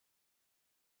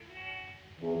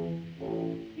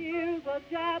Here's a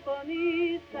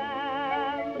Japanese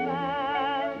sandman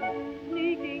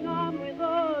sneaking on with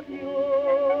a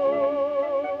mule.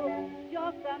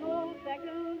 Just an old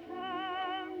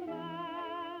second-hand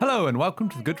man. Hello and welcome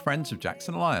to the Good Friends of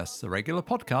Jackson Elias, a regular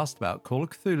podcast about Call of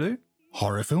Cthulhu.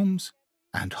 Horror films,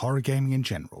 and horror gaming in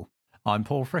general. I'm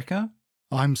Paul Fricker.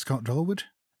 I'm Scott Dorwood.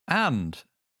 And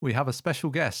we have a special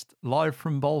guest live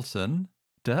from Bolton,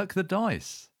 Dirk the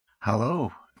Dice.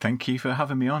 Hello. Thank you for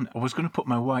having me on. I was going to put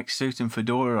my white suit and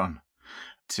fedora on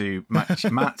to match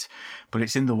Matt, but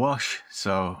it's in the wash,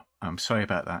 so I'm sorry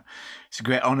about that. It's a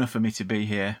great honour for me to be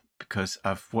here because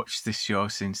I've watched this show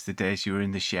since the days you were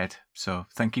in the shed, so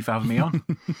thank you for having me on.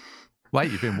 Wait,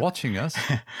 you've been watching us?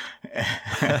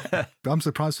 I'm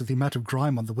surprised with the amount of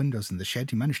grime on the windows in the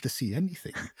shed you managed to see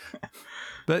anything.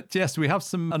 But yes, we have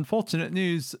some unfortunate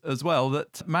news as well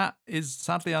that Matt is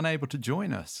sadly unable to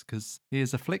join us because he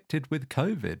is afflicted with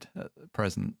COVID at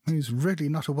present. He's really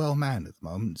not a well man at the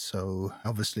moment, so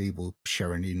obviously we'll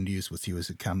share any news with you as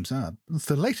it comes up.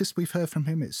 The latest we've heard from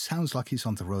him, it sounds like he's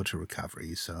on the road to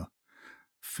recovery, so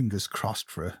fingers crossed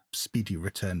for a speedy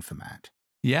return for Matt.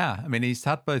 Yeah, I mean, he's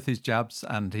had both his jabs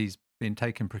and he's been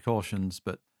taking precautions,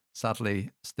 but sadly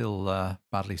still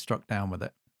badly struck down with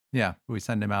it. Yeah, we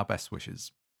send him our best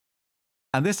wishes.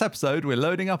 And this episode, we're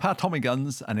loading up our Tommy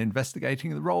guns and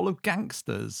investigating the role of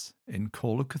gangsters in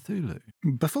Call of Cthulhu.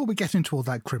 Before we get into all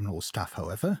that criminal stuff,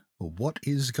 however, what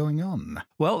is going on?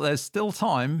 Well, there's still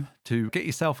time to get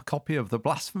yourself a copy of The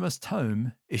Blasphemous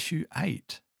Tome, Issue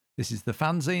 8. This is the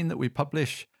fanzine that we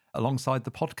publish alongside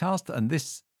the podcast, and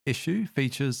this issue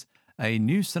features a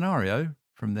new scenario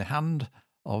from the hand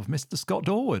of Mr. Scott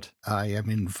Dorwood. I am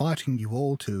inviting you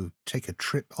all to take a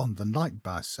trip on the night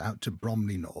bus out to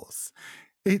Bromley North.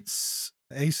 It's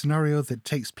a scenario that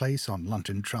takes place on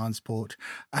London Transport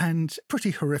and pretty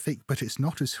horrific, but it's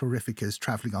not as horrific as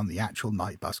travelling on the actual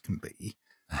night bus can be.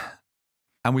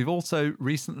 And we've also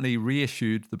recently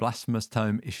reissued The Blasphemous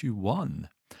Tome Issue 1.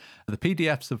 The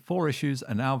PDFs of 4 issues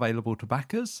are now available to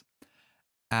backers.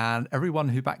 And everyone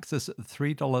who backs us at the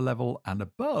 $3 level and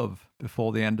above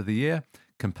before the end of the year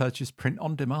can purchase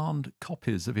print-on-demand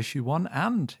copies of Issue 1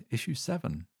 and Issue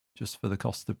 7, just for the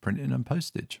cost of printing and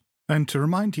postage. And to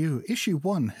remind you, Issue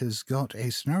 1 has got a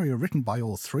scenario written by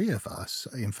all three of us.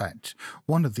 In fact,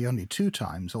 one of the only 2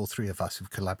 times all three of us have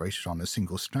collaborated on a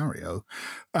single scenario.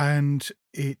 And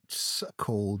it's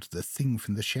called The Thing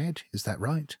from the Shed. Is that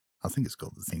right? I think it's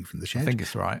called The Thing from the Shed. I think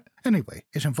it's right. Anyway,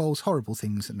 it involves horrible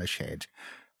things in a shed.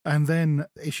 And then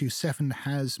Issue 7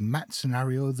 has Matt's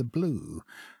scenario, The Blue,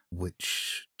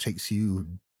 which takes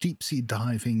you deep-sea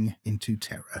diving into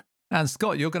terror. And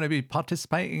Scott, you're going to be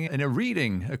participating in a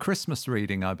reading, a Christmas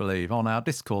reading, I believe, on our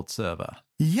Discord server.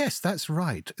 Yes, that's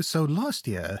right. So last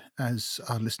year, as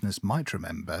our listeners might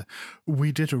remember,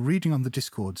 we did a reading on the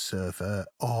Discord server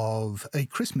of A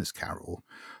Christmas Carol.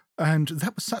 And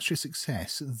that was such a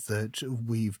success that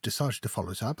we've decided to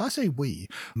follow it up. I say we.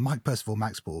 Mike Percival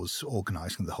Maxwell's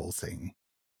organising the whole thing.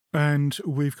 And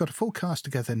we've got a full cast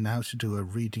together now to do a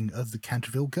reading of The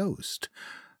Canterville Ghost.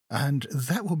 And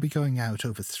that will be going out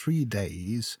over 3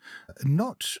 days,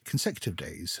 not consecutive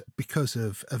days. Because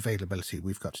of availability,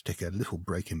 we've got to take a little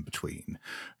break in between.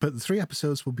 But the 3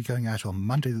 episodes will be going out on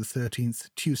Monday the 13th,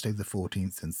 Tuesday the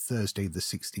 14th, and Thursday the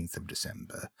 16th of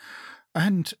December.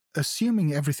 And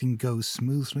assuming everything goes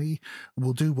smoothly,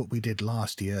 we'll do what we did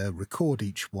last year, record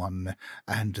each one,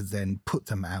 and then put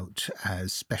them out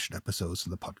as special episodes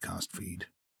of the podcast feed.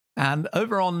 And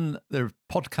over on the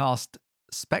podcast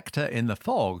Spectre in the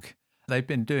Fog, they've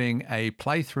been doing a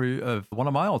playthrough of one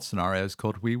of my old scenarios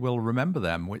called We Will Remember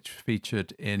Them, which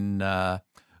featured in,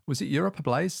 was it Europe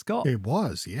Ablaze, Scott? It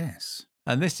was, yes.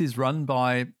 And this is run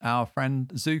by our friend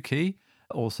Zuki,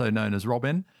 also known as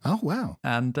Robin. Oh, wow.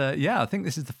 And I think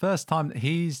this is the first time that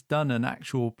he's done an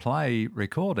actual play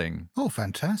recording. Oh,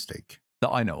 fantastic. That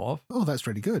I know of. Oh, that's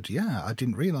really good. Yeah, I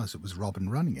didn't realise it was Robin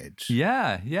running it.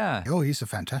 Yeah. Oh, he's a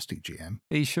fantastic GM.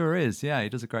 He sure is. Yeah, he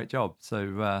does a great job.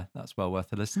 So that's well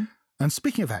worth a listen. And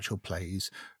speaking of actual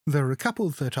plays, there are a couple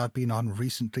that I've been on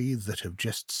recently that have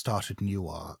just started new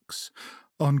arcs.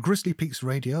 On Grizzly Peaks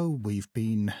Radio, we've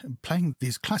been playing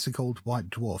these classic old White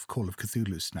Dwarf Call of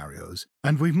Cthulhu scenarios,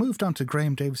 and we've moved on to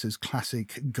Graham Davis's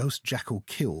classic Ghost Jackal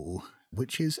Kill,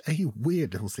 which is a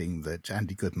weird little thing that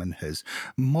Andy Goodman has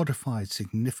modified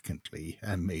significantly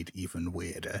and made even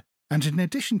weirder. And in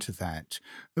addition to that,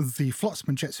 the Flotsam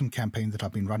and Jetsam campaign that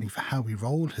I've been running for How We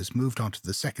Roll has moved on to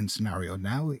the second scenario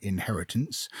now,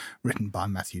 Inheritance, written by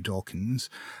Matthew Dawkins,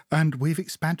 and we've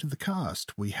expanded the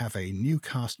cast. We have a new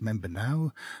cast member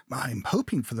now. I'm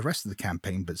hoping for the rest of the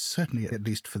campaign, but certainly at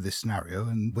least for this scenario,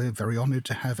 and we're very honoured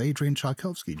to have Adrian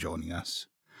Tchaikovsky joining us.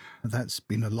 That's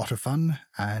been a lot of fun,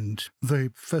 and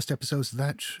the first episodes of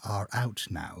that are out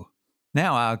now.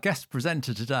 Now, our guest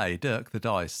presenter today, Dirk the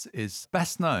Dice, is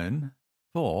best known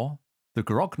for the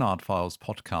Grognard Files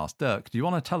podcast. Dirk, do you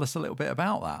want to tell us a little bit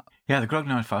about that? Yeah, the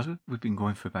Grognard Files, we've been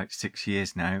going for about 6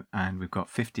 years now, and we've got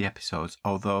 50 episodes,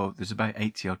 although there's about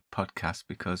 80-odd podcasts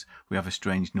because we have a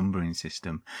strange numbering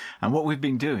system. And what we've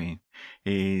been doing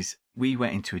is we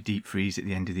went into a deep freeze at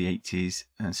the end of the 80s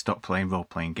and stopped playing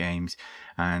role-playing games,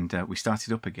 and we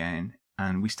started up again.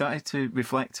 And we started to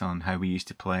reflect on how we used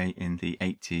to play in the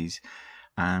 80s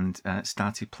and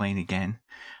started playing again.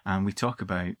 And we talk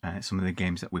about some of the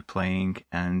games that we're playing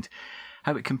and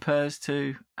how it compares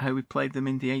to how we played them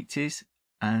in the 80s.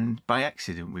 And by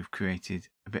accident, we've created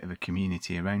a bit of a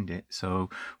community around it.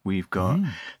 So we've got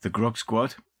the Grog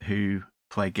Squad, who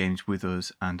play games with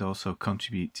us and also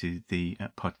contribute to the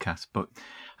podcast. But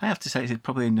I have to say it's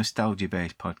probably a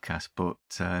nostalgia-based podcast, but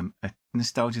a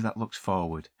nostalgia that looks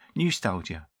forward.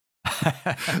 Nostalgia.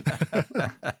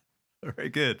 Very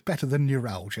good. Better than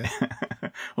neuralgia.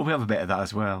 Well, we have a bit of that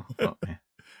as well. But, yeah.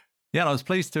 Yeah, and I was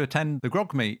pleased to attend the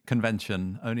Grog Meet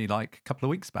convention only like a couple of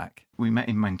weeks back. We met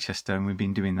in Manchester and we've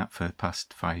been doing that for the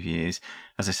past 5 years.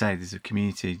 As I say, there's a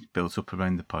community built up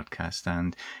around the podcast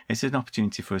and it's an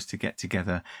opportunity for us to get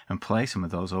together and play some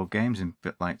of those old games, and a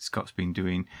bit like Scott's been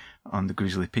doing on the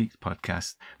Grizzly Peak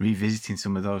podcast, revisiting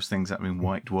some of those things that are in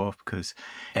White Dwarf, because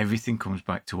everything comes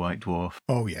back to White Dwarf.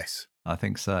 Oh, yes. I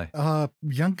think so. Our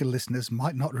younger listeners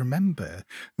might not remember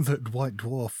that White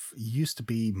Dwarf used to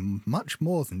be much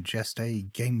more than just a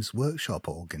Games Workshop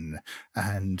organ,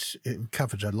 and it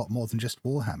covered a lot more than just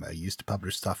Warhammer. It used to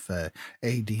publish stuff for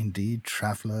AD&D,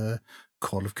 Traveller,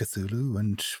 Call of Cthulhu,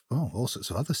 and all sorts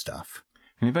of other stuff.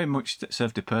 And it very much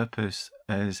served a purpose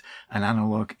as an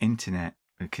analogue internet,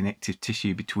 a connective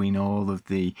tissue between all of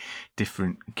the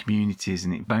different communities,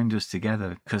 and it bound us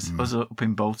together because us up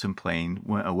in Bolton playing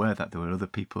weren't aware that there were other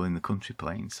people in the country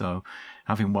playing. So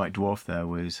having White Dwarf there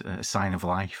was a sign of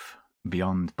life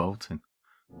beyond Bolton.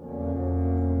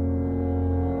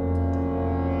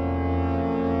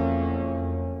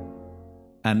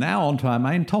 And now on to our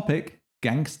main topic,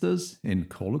 Gangsters in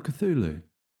Call of Cthulhu.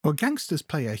 Well, gangsters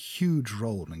play a huge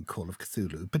role in Call of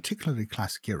Cthulhu, particularly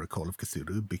classic era Call of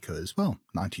Cthulhu, because,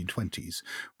 1920s.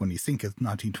 When you think of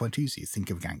 1920s, you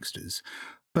think of gangsters.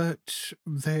 But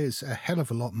there's a hell of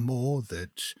a lot more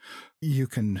that you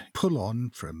can pull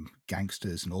on from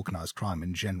gangsters and organised crime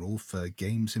in general for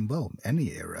games in,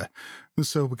 any era.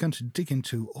 So we're going to dig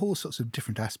into all sorts of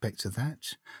different aspects of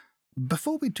that.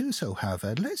 Before we do so,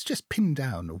 however, let's just pin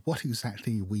down what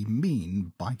exactly we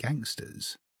mean by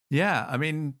gangsters. Yeah, I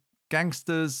mean,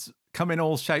 gangsters come in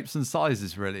all shapes and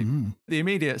sizes, really. The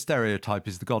immediate stereotype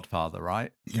is the Godfather,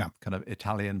 right? Yeah. Kind of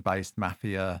Italian-based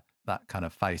mafia, that kind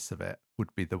of face of it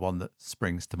would be the one that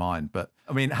springs to mind. But,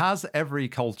 I mean, has every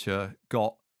culture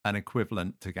got an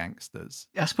equivalent to gangsters?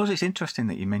 I suppose it's interesting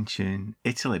that you mention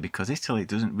Italy, because Italy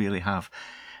doesn't really have,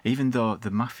 even though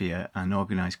the mafia and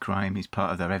organised crime is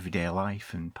part of their everyday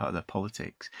life and part of their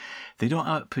politics, they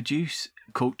don't produce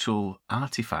cultural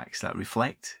artefacts that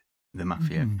reflect the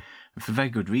mafia. For very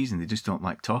good reason. They just don't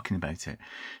like talking about it.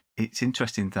 It's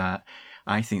interesting that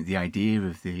I think the idea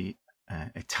of the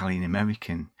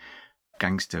Italian-American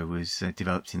gangster was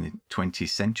developed in the 20th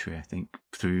century, I think,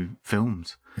 through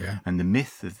films. Yeah. And the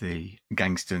myth of the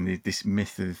gangster and this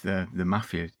myth of the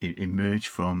mafia emerged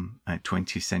from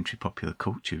 20th century popular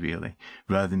culture, really,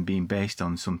 rather than being based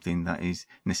on something that is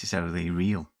necessarily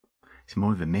real. It's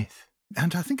more of a myth.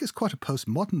 And I think it's quite a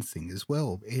postmodern thing as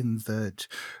well, in that,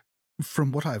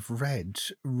 from what I've read,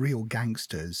 real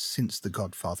gangsters since The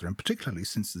Godfather, and particularly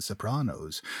since The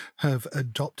Sopranos, have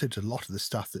adopted a lot of the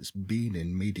stuff that's been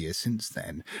in media since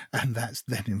then, and that's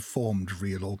then informed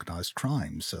real organised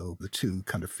crime. So the two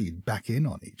kind of feed back in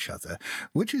on each other,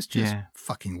 which is just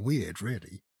fucking weird,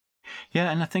 really. Yeah,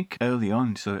 and I think early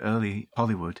on, so early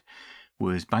Hollywood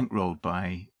was bankrolled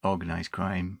by organised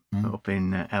crime up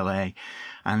in LA,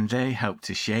 and they helped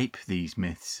to shape these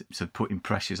myths, so putting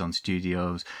pressures on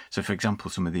studios. So, for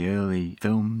example, some of the early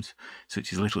films,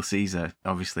 such as Little Caesar,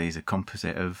 obviously is a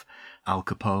composite of Al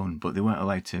Capone, but they weren't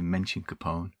allowed to mention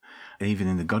Capone. Even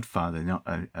in The Godfather, they're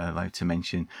not allowed to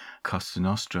mention Costa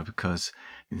Nostra, because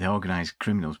the organised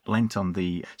criminals lent on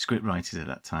the scriptwriters at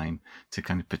that time to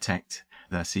kind of protect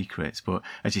their secrets. But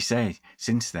as you say,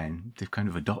 since then, they've kind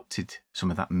of adopted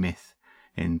some of that myth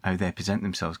in how they present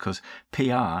themselves, because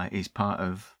PR is part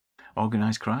of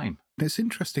organised crime. It's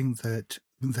interesting that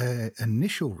their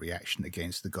initial reaction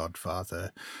against The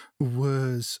Godfather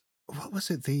was, what was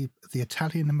it, the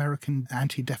Italian-American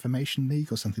Anti-Defamation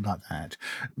League or something like that.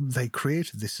 They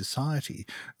created this society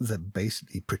that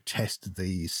basically protested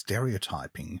the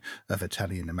stereotyping of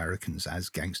Italian-Americans as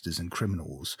gangsters and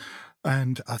criminals.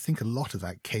 And I think a lot of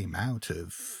that came out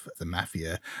of the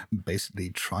mafia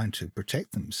basically trying to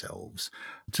protect themselves.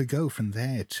 To go from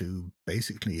there to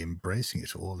basically embracing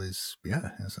it all is,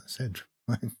 yeah, as I said,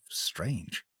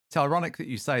 strange. It's ironic that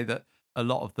you say that a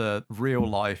lot of the real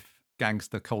life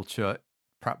gangster culture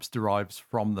perhaps derives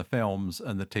from the films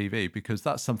and the TV, because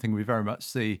that's something we very much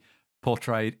see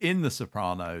portrayed in The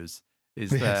Sopranos,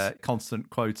 is their constant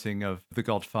quoting of The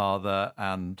Godfather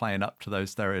and playing up to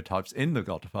those stereotypes in The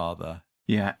Godfather.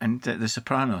 Yeah, and The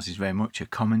Sopranos is very much a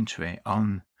commentary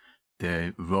on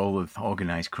the role of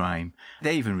organised crime.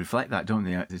 They even reflect that, don't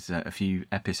they? There's a few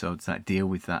episodes that deal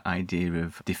with that idea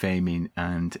of defaming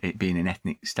and it being an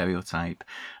ethnic stereotype,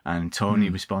 and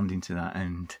Tony responding to that,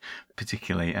 and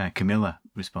particularly Camilla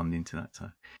responding to that.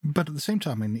 So. But at the same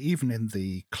time, I mean, even in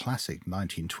the classic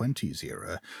 1920s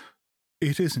era,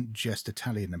 it isn't just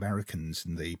Italian Americans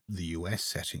in the US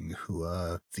setting who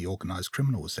are the organised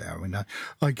criminals there. I mean,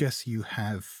 I guess you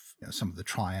have some of the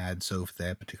triads over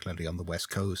there, particularly on the West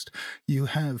Coast. You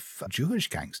have Jewish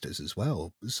gangsters as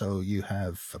well. So you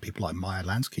have people like Meyer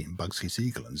Lansky and Bugsy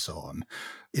Siegel and so on.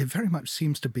 It very much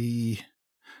seems to be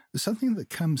something that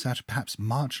comes out of perhaps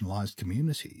marginalised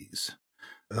communities,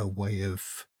 a way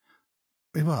of,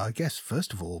 well, I guess,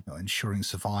 first of all, ensuring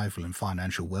survival and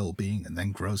financial well-being, and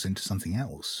then grows into something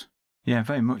else. Yeah,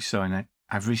 very much so. And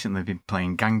I've recently been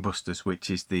playing Gangbusters, which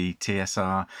is the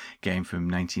TSR game from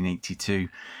 1982.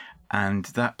 And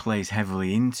that plays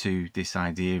heavily into this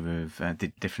idea of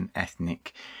the different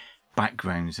ethnic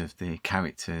backgrounds of the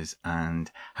characters and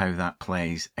how that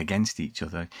plays against each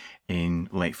other in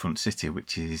Lakefront City,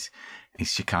 which is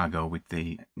Chicago with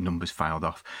the numbers filed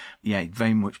off. Yeah, it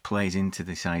very much plays into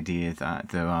this idea that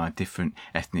there are different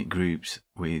ethnic groups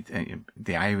with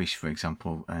the Irish, for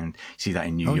example, and you see that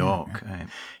in New York.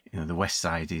 Yeah. The West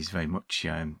Side is very much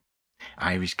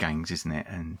Irish gangs, isn't it?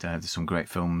 And there's some great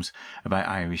films about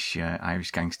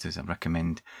Irish gangsters. I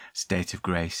recommend State of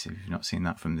Grace if you've not seen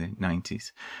that, from the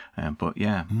 90s. But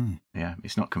yeah,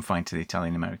 it's not confined to the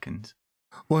Italian Americans.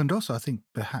 Well, and also I think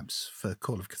perhaps for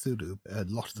Call of Cthulhu, a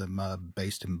lot of them are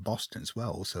based in Boston as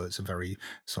well. So it's a very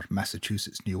sort of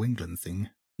Massachusetts, New England thing.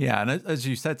 Yeah, and as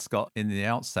you said, Scott, in the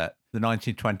outset, the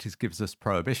 1920s gives us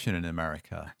prohibition in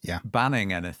America. Yeah.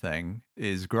 Banning anything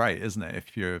is great, isn't it,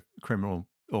 if you're a criminal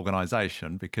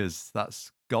organization, because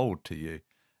that's gold to you,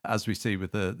 as we see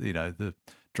with the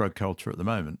drug culture at the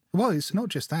moment. Well, it's not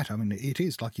just that. I mean, it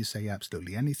is, like you say,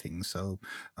 absolutely anything. So,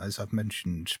 as I've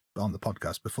mentioned on the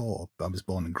podcast before, I was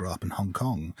born and grew up in Hong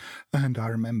Kong, and I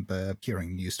remember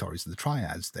hearing news stories of the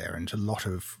triads there, and a lot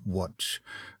of what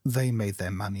they made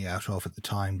their money out of at the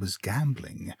time was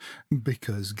gambling,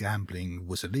 because gambling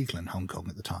was illegal in Hong Kong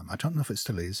at the time. I don't know if it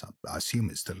still is. I assume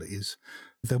it still is.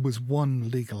 There was one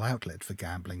legal outlet for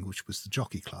gambling, which was the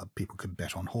Jockey Club. People could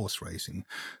bet on horse racing.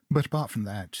 But apart from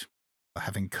that,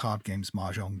 having card games,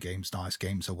 mahjong games, dice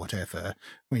games, or whatever,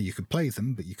 where you could play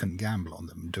them, but you couldn't gamble on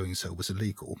them. Doing so was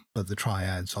illegal. But the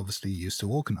triads obviously used to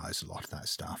organise a lot of that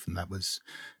stuff, and that was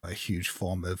a huge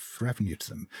form of revenue to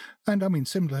them. And I mean,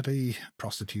 similarly,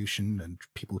 prostitution and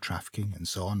people trafficking and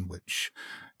so on, which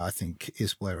I think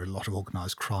is where a lot of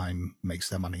organised crime makes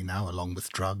their money now, along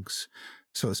with drugs.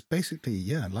 So it's basically,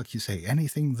 yeah, like you say,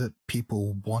 anything that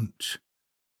people want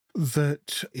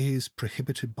that is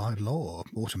prohibited by law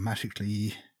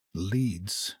automatically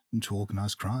leads into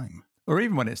organised crime. Or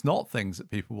even when it's not things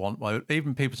that people want, well,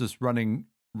 even people just running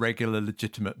regular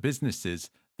legitimate businesses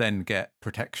then get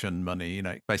protection money,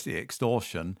 basically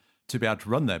extortion, to be able to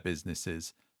run their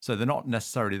businesses. So they're not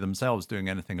necessarily themselves doing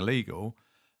anything illegal,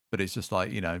 but it's just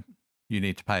like, you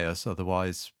need to pay us,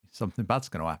 otherwise something bad's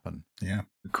going to happen. Yeah.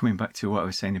 Coming back to what I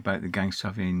was saying about the gangster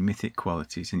having mythic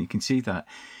qualities, and you can see that,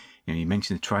 you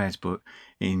mentioned the triads, but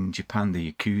in Japan,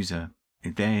 the Yakuza,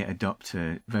 they adopt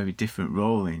a very different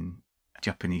role in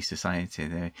Japanese society.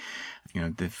 They,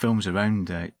 the films around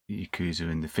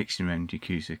Yakuza and the fiction around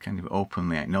Yakuza kind of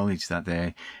openly acknowledge that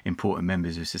they're important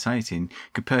members of society. And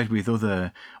compared with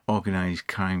other organised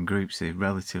crime groups, they're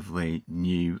relatively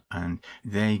new, and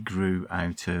they grew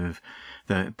out of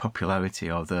the popularity,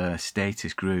 or the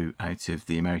status grew out of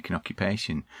the American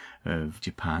occupation of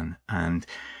Japan. And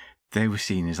they were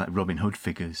seen as like Robin Hood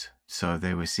figures. So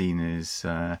they were seen as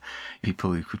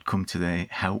people who could come to the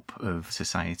help of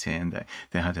society, and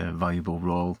they had a valuable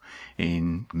role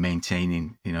in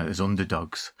maintaining, as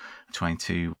underdogs, trying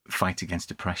to fight against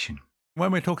oppression.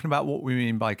 When we're talking about what we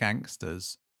mean by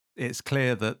gangsters, it's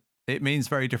clear that it means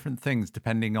very different things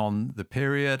depending on the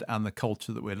period and the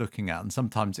culture that we're looking at. And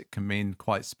sometimes it can mean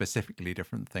quite specifically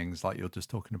different things, like you're just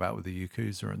talking about with the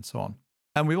Yakuza and so on.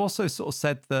 And we also sort of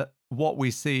said that what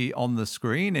we see on the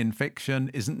screen in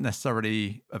fiction isn't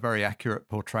necessarily a very accurate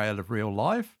portrayal of real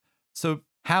life. So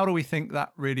how do we think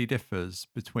that really differs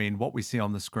between what we see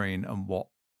on the screen and what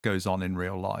goes on in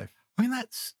real life? I mean,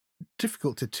 that's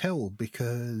difficult to tell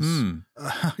because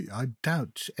I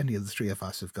doubt any of the three of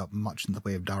us have got much in the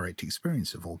way of direct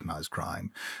experience of organised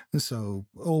crime. So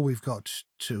all we've got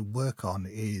to work on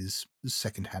is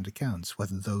second-hand accounts,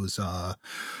 whether those are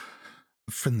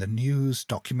from the news,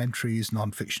 documentaries,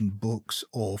 non-fiction books,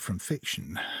 or from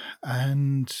fiction.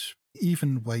 And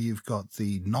even where you've got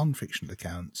the non-fictional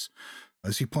accounts,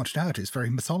 as you pointed out, it's very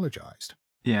mythologized.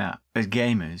 Yeah, as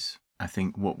gamers, I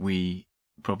think what we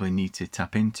probably need to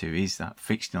tap into is that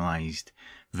fictionalized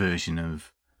version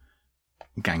of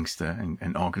gangster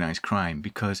and organized crime,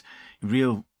 because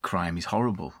real crime is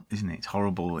horrible, isn't it? It's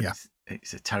horrible. Yeah.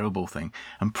 It's a terrible thing,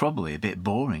 and probably a bit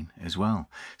boring as well.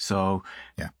 So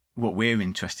yeah. What we're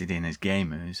interested in as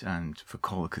gamers and for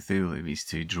Call of Cthulhu is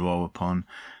to draw upon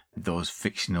those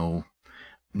fictional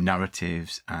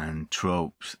narratives and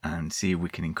tropes and see if we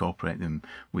can incorporate them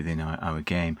within our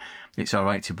game. It's all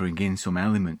right to bring in some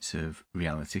elements of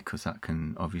reality because that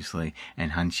can obviously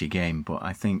enhance your game, but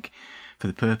I think for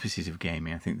the purposes of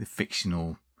gaming, I think the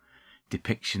fictional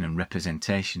depiction and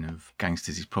representation of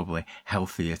gangsters is probably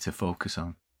healthier to focus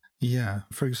on. Yeah.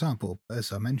 For example,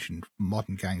 as I mentioned,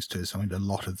 modern gangsters, I mean, a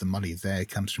lot of the money there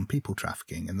comes from people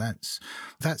trafficking, and that's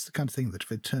the kind of thing that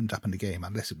if it turned up in the game,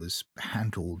 unless it was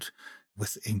handled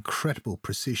with incredible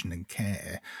precision and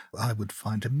care, I would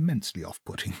find immensely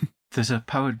off-putting. There's a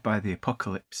Powered by the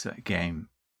Apocalypse game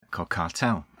called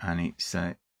Cartel, and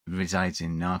it resides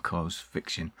in Narcos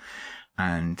fiction,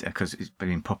 and because it's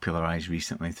been popularized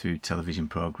recently through television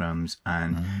programs,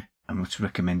 and I must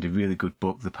recommend a really good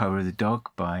book, The Power of the Dog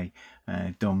by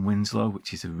Don Winslow,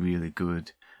 which is a really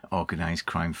good organised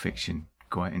crime fiction.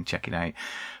 Go out and check it out.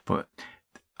 But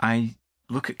I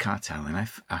look at Cartel and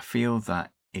I feel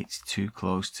that it's too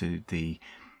close to the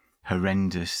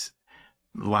horrendous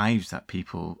lives that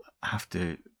people have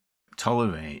to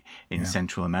tolerate in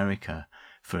Central America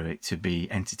for it to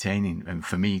be entertaining and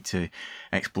for me to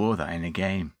explore that in a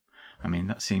game. I mean,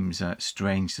 that seems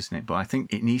strange, doesn't it? But I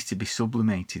think it needs to be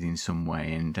sublimated in some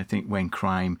way. And I think when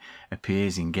crime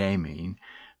appears in gaming,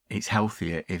 it's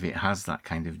healthier if it has that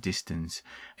kind of distance.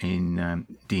 In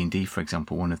D&D, for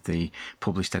example, one of the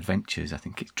published adventures, I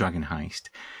think it's Dragon Heist,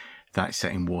 that's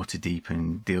set in Waterdeep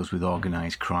and deals with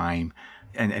organised crime.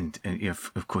 And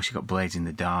of course, you've got Blades in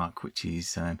the Dark, which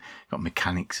is got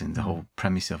mechanics, and the whole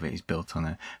premise of it is built on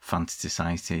a fantasy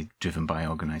society driven by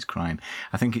organised crime.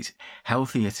 I think it's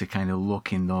healthier to kind of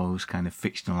look in those kind of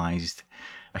fictionalised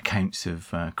accounts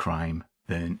of crime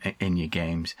than in your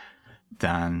games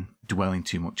than dwelling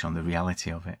too much on the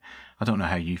reality of it. I don't know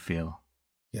how you feel.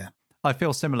 Yeah. I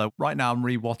feel similar. Right now, I'm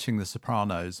rewatching The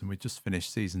Sopranos, and we just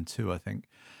finished season 2, I think.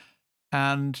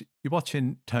 And you're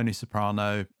watching Tony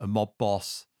Soprano, a mob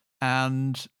boss,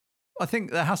 and I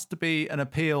think there has to be an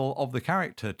appeal of the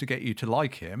character to get you to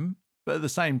like him. But at the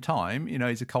same time,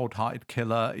 he's a cold-hearted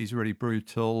killer, he's really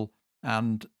brutal,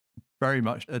 and very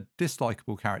much a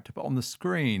dislikable character. But on the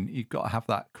screen, you've got to have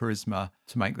that charisma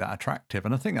to make that attractive.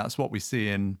 And I think that's what we see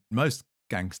in most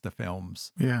gangster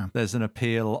films. Yeah. There's an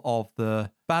appeal of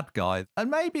the bad guy.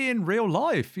 And maybe in real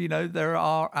life, there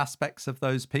are aspects of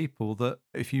those people that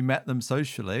if you met them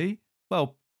socially,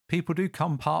 well, people do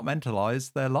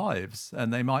compartmentalize their lives,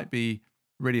 and they might be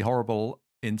really horrible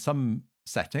in some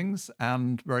settings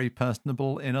and very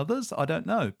personable in others. I don't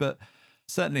know. But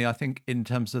certainly I think in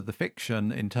terms of the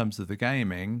fiction, in terms of the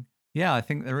gaming, yeah, I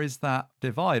think there is that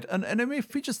divide. And I mean,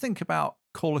 if we just think about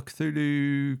Call of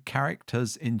Cthulhu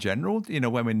characters in general,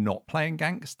 when we're not playing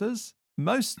gangsters,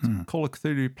 most Call of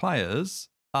Cthulhu players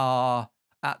are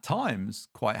at times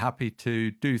quite happy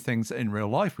to do things that in real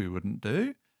life we wouldn't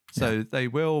do. So they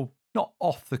will not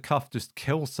off the cuff just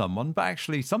kill someone, but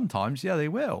actually sometimes, they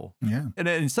will. Yeah.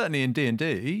 And certainly in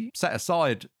D&D, set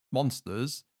aside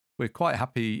monsters, we're quite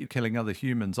happy killing other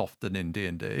humans often in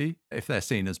D&D if they're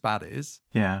seen as baddies.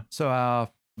 Yeah. So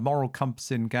our moral compass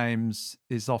in games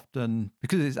is often,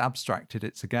 because it's abstracted,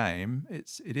 it's a game,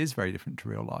 it is very different to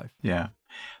real life. Yeah.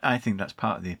 I think that's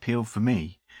part of the appeal for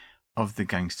me of the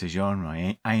gangster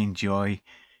genre. I enjoy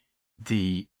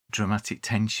the dramatic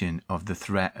tension of the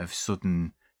threat of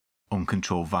sudden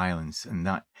uncontrolled violence, and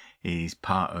that is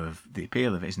part of the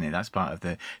appeal of it, isn't it? That's part of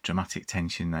the dramatic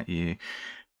tension that you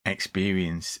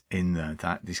experience in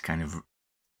that this kind of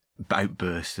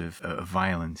outburst of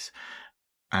violence,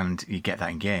 and you get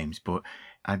that in games. But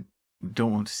I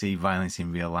don't want to see violence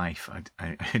in real life.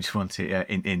 I just want it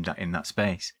in that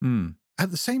space.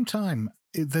 At the same time,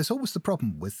 there's always the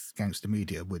problem with gangster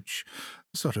media, which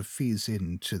sort of feeds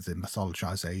into the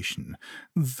mythologization,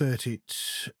 that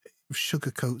it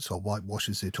sugarcoats or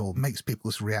whitewashes it, or makes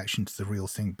people's reaction to the real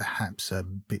thing perhaps a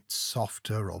bit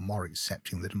softer or more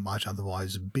accepting than it might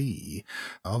otherwise be.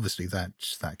 Obviously, that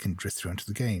can drift through into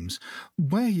the games.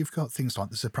 Where you've got things like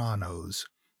The Sopranos,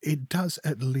 it does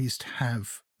at least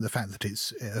have the fact that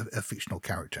it's a fictional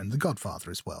character, and The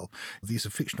Godfather as well. These are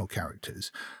fictional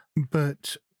characters.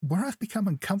 But where I've become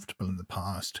uncomfortable in the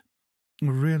past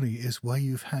really is where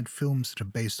you've had films that are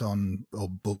based on, or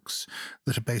books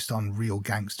that are based on real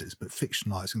gangsters, but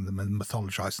fictionalizing them and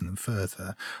mythologizing them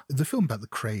further. The film about the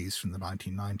Krays from the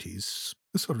 1990s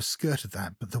sort of skirted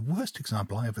that, but the worst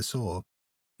example I ever saw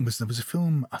was there was a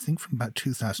film, I think from about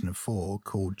 2004,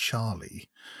 called Charlie,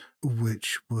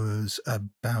 which was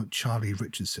about Charlie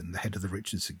Richardson, the head of the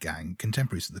Richardson gang,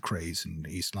 contemporaries of the Krays in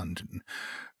East London,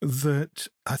 that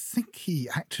I think he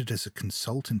acted as a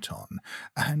consultant on,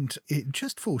 and it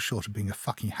just falls short of being a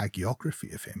fucking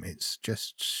hagiography of him. It's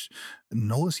just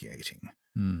nauseating.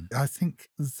 I think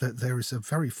that there is a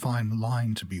very fine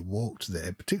line to be walked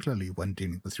there, particularly when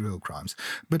dealing with real crimes,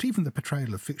 but even the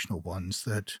portrayal of fictional ones,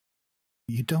 that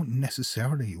you don't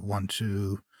necessarily want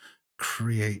to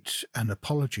create an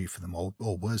apology for them or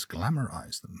worse,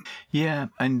 glamorize them. Yeah,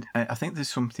 and I think there's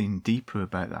something deeper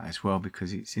about that as well,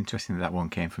 because it's interesting that one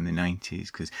came from the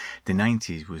 90s, because the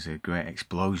 90s was a great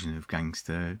explosion of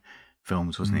gangster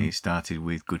films, wasn't it? It started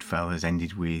with Goodfellas,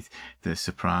 ended with The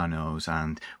Sopranos,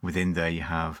 and within there you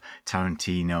have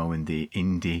Tarantino and the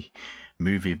indie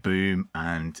movie boom,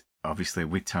 and obviously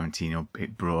with Tarantino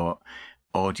it brought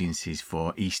audiences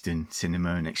for Eastern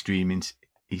cinema and extreme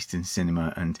Eastern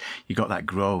cinema, and you got that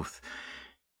growth.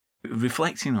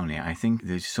 Reflecting on it, I think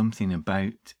there's something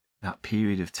about that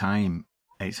period of time.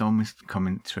 It's almost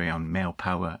commentary on male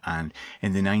power, and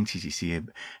in the 90s you see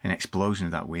an explosion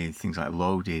of that with things like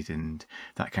Loaded and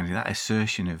that kind of that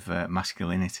assertion of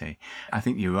masculinity. I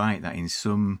think you're right that in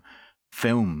some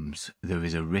films there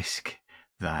is a risk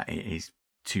that it is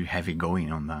too heavy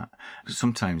going on that.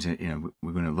 Sometimes,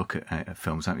 we're going to look at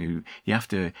films, aren't we? You have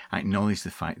to acknowledge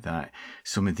the fact that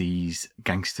some of these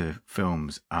gangster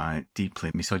films are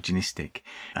deeply misogynistic,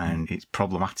 and it's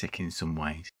problematic in some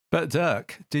ways. But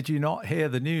Dirk, did you not hear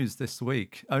the news this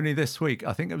week? Only this week,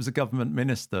 I think it was a government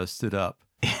minister stood up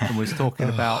and was talking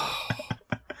about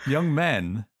young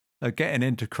men are getting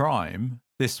into crime.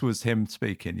 This was him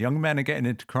speaking. Young men are getting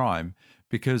into crime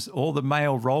because all the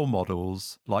male role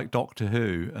models, like Doctor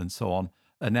Who and so on,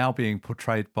 are now being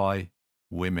portrayed by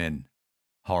women.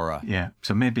 Horror. Yeah,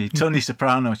 so maybe Tony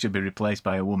Soprano should be replaced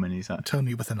by a woman, is that?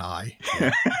 Tony with an eye.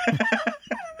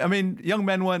 I mean, young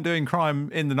men weren't doing crime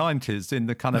in the 90s in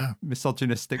the kind of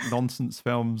misogynistic nonsense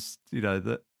films,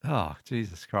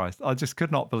 Jesus Christ. I just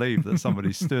could not believe that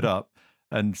somebody stood up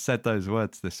and said those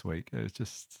words this week. It was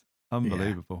just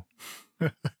unbelievable. Yeah.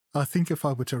 I think if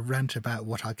I were to rant about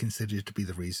what I consider to be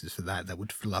the reasons for that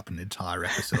would fill up an entire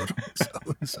episode on its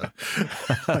own. So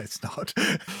it's not.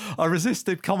 I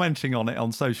resisted commenting on it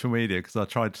on social media because I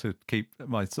tried to keep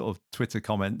my sort of Twitter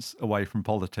comments away from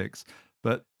politics,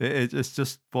 but it's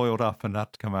just boiled up and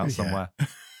had to come out somewhere.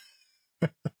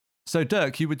 So,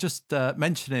 Dirk, you were just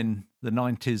mentioning the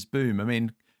 90s boom. I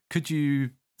mean, could you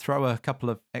throw a couple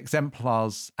of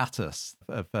exemplars at us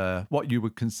of what you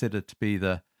would consider to be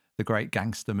the great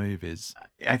gangster movies?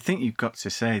 I think you've got to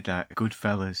say that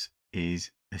Goodfellas is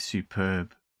a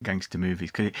superb gangster movie,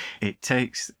 because it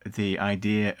takes the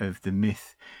idea of the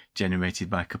myth generated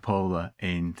by Coppola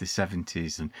in the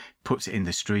 70s and puts it in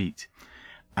the street.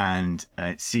 And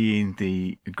seeing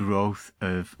the growth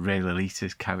of Ray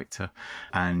Lolita's character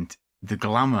and the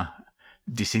glamour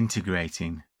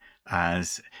disintegrating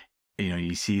as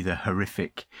you see the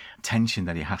horrific tension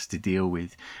that he has to deal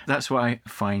with. That's what I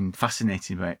find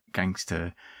fascinating about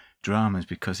gangster dramas,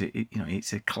 because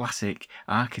it's a classic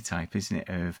archetype, isn't it,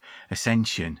 of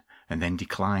ascension and then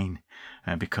decline,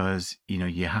 because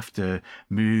you have to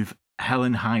move hell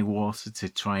and high water to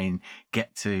try and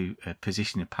get to a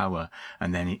position of power,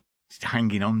 and then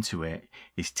hanging on to it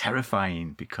is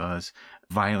terrifying because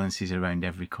violence is around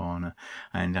every corner.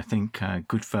 And I think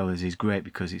Goodfellas is great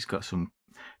because it's got some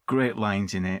great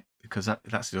lines in it, because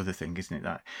that's the other thing, isn't it,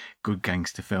 that good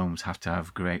gangster films have to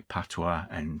have great patois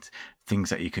and things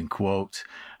that you can quote.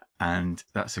 And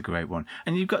that's a great one.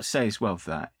 And you've got to say as well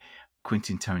that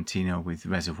Quentin Tarantino with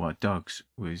Reservoir Dogs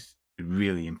was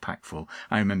really impactful.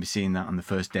 I remember seeing that on the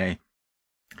first day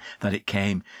that it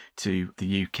came to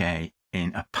the UK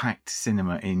in a packed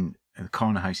cinema in the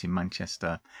Corner House in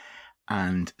Manchester.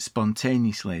 And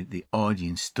spontaneously, the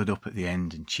audience stood up at the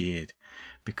end and cheered,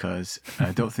 because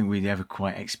I don't think we'd ever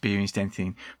quite experienced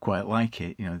anything quite like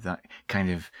it. You know, that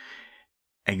kind of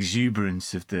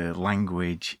exuberance of the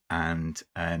language and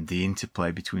the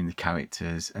interplay between the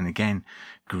characters. And again,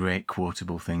 great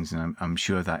quotable things. And I'm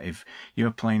sure that if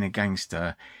you're playing a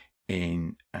gangster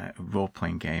in a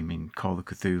role-playing game in Call of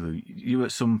Cthulhu, you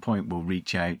at some point will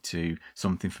reach out to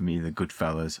something from either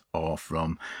Goodfellas or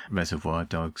from Reservoir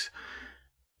Dogs.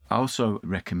 I also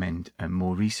recommend a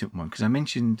more recent one, because I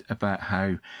mentioned about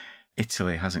how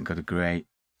Italy hasn't got a great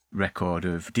record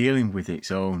of dealing with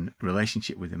its own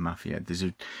relationship with the mafia. There's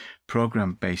a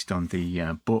program based on the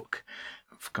book,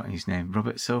 I've forgotten his name,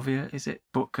 Robert Sylvia, is it?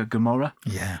 Book Gomorrah?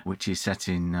 Yeah. Which is set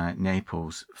in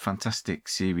Naples. Fantastic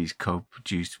series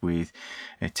co-produced with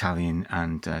Italian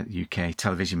and UK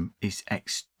television. Is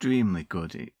extremely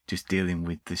good. Just dealing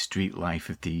with the street life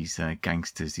of these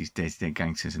gangsters, these day-to-day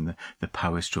gangsters, and the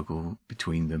power struggle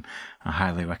between them. I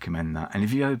highly recommend that. And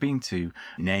if you've ever been to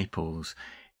Naples,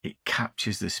 it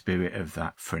captures the spirit of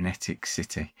that frenetic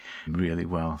city really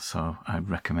well. So I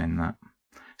recommend that.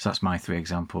 So that's my 3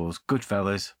 examples: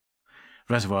 Goodfellas,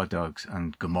 Reservoir Dogs,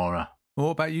 and Gomorrah.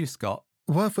 What about you, Scott?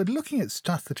 Well, if we're looking at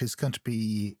stuff that is going to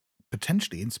be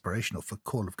potentially inspirational for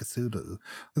Call of Cthulhu,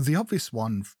 the obvious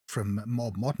one from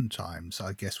more modern times,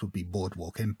 I guess, would be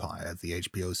Boardwalk Empire, the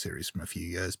HBO series from a few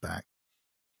years back,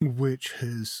 which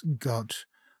has got,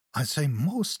 I'd say,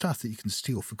 more stuff that you can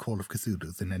steal for Call of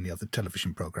Cthulhu than any other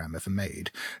television program ever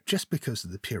made, just because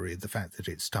of the period, the fact that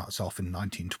it starts off in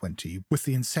 1920 with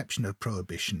the inception of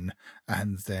Prohibition,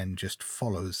 and then just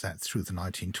follows that through the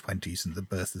 1920s and the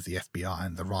birth of the FBI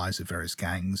and the rise of various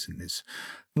gangs, and is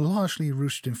largely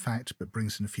rooted in fact, but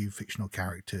brings in a few fictional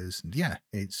characters. And yeah,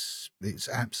 it's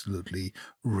absolutely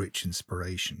rich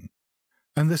inspiration.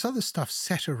 And there's other stuff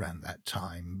set around that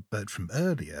time, but from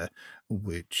earlier,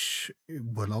 which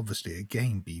will obviously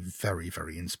again be very,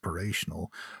 very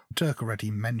inspirational. Dirk already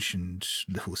mentioned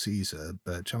Little Caesar,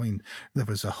 but I mean, there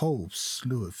was a whole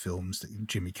slew of films that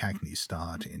Jimmy Cagney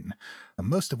starred in, and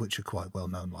most of which are quite well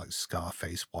known, like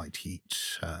Scarface, White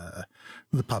Heat,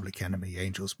 The Public Enemy,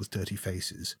 Angels with Dirty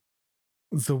Faces.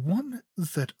 The one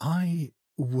that I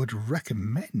would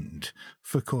recommend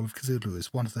for Call of Cthulhu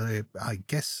is one of the, I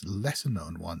guess,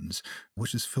 lesser-known ones,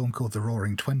 which is a film called The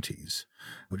Roaring Twenties,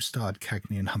 which starred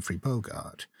Cagney and Humphrey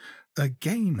Bogart.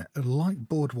 Again, like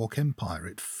Boardwalk Empire,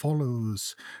 it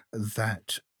follows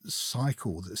that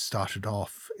cycle that started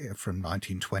off from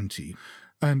 1920,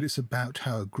 and it's about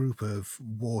how a group of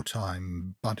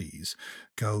wartime buddies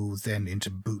go then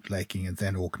into bootlegging and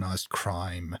then organized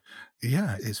crime.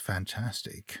 Yeah, it's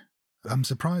fantastic. I'm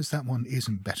surprised that one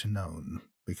isn't better known,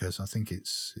 because I think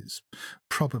it's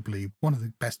probably one of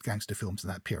the best gangster films in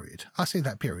that period. I say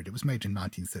that period, it was made in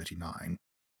 1939,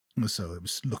 so it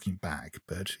was looking back,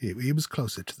 but it was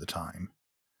closer to the time.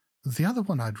 The other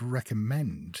one I'd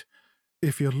recommend,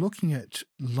 if you're looking at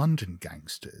London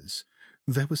gangsters,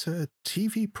 there was a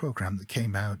TV program that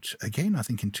came out, again I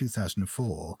think in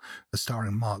 2004,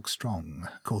 starring Mark Strong,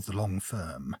 called The Long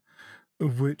Firm,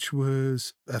 which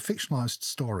was a fictionalized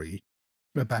story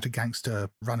about a gangster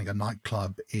running a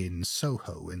nightclub in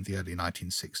Soho in the early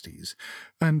 1960s,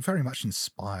 and very much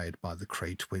inspired by the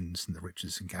Cray twins and the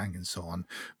Richardson gang and so on,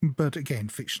 but again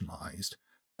fictionalized.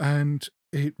 And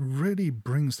it really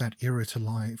brings that era to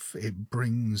life. It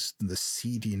brings the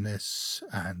seediness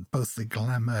and both the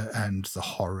glamour and the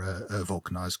horror of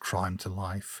organized crime to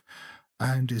life,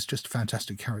 and is just a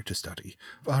fantastic character study.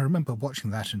 I remember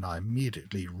watching that and I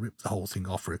immediately ripped the whole thing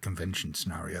off for a convention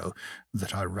scenario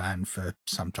that I ran for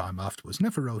some time afterwards.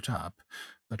 Never wrote up,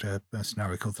 but a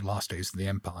scenario called The Last Days of the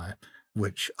Empire,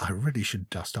 which I really should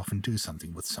dust off and do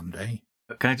something with someday.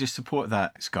 Can I just support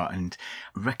that, Scott, and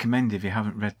recommend, if you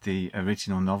haven't read the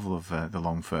original novel of The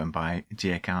Long Firm by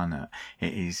Jake Arnott,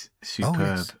 it is superb.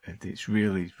 Oh, yes. It's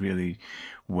really, really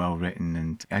well written,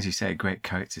 and as you say, a great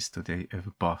character study of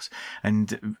a boss.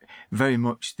 And very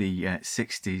much the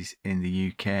 60s in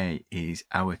the UK is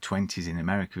our 20s in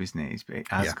America, isn't it? It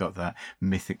has got that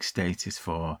mythic status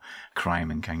for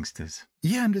crime and gangsters.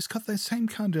 Yeah, and it's got that same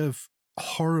kind of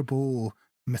horrible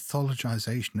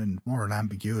mythologization and moral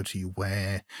ambiguity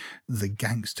where the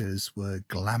gangsters were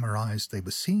glamorized. They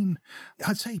were seen,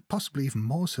 I'd say possibly even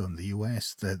more so in the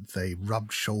US, that they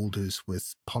rubbed shoulders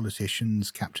with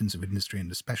politicians, captains of industry,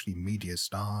 and especially media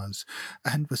stars,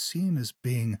 and were seen as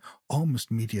being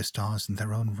almost media stars in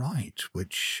their own right,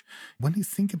 which, when you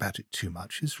think about it too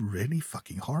much, is really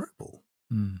fucking horrible.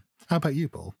 How about you,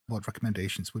 Paul? What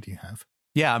recommendations would you have?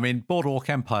 Yeah, I mean, Boardwalk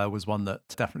Empire was one that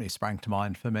definitely sprang to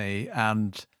mind for me.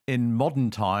 And in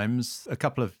modern times, a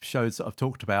couple of shows that I've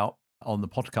talked about on the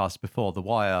podcast before, The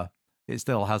Wire, it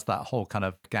still has that whole kind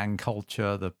of gang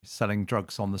culture, the selling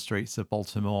drugs on the streets of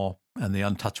Baltimore and the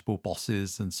untouchable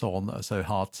bosses and so on that are so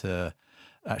hard to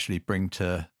actually bring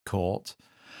to court.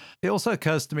 It also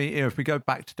occurs to me, if we go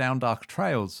back to Down Dark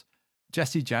Trails,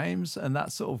 Jesse James and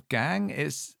that sort of gang,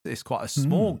 it's quite a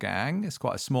small gang, it's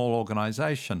quite a small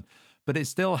organization, but it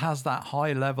still has that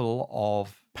high level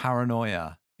of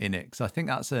paranoia in it. Because I think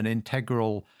that's an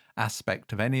integral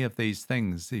aspect of any of these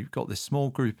things. You've got this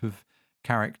small group of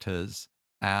characters,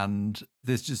 and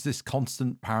there's just this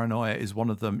constant paranoia. Is one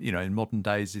of them, in modern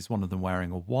days, is one of them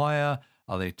wearing a wire?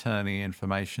 Are they turning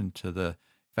information to the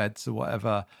feds or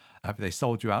whatever? Have they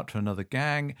sold you out to another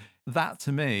gang? That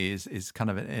to me is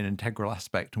kind of an integral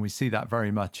aspect. And we see that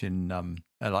very much in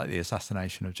like the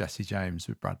assassination of Jesse James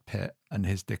with Brad Pitt and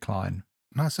his decline.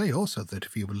 And I say also that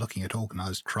if you were looking at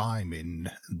organised crime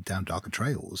in Down Darker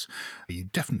Trails, you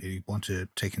definitely want to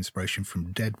take inspiration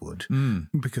from Deadwood,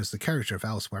 because the character of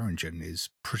Al Swearingen is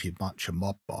pretty much a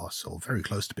mob boss, or very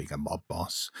close to being a mob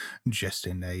boss, just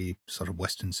in a sort of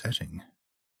Western setting.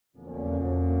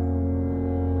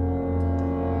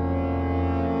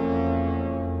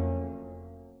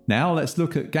 Now let's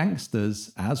look at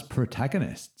Gangsters as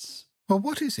protagonists. Well,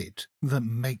 what is it that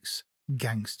makes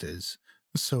Gangsters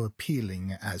so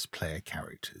appealing as player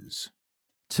characters?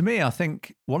 To me, I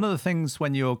think one of the things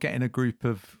when you're getting a group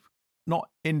of not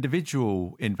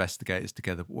individual investigators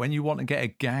together, but when you want to get a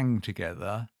gang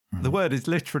together, the word is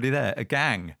literally there, a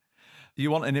gang.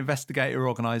 You want an investigator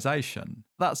organization.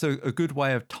 That's a good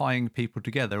way of tying people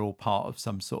together, all part of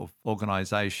some sort of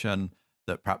organization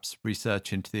that perhaps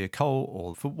research into the occult,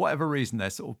 or for whatever reason,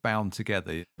 they're sort of bound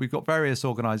together. We've got various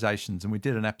organizations, and we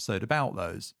did an episode about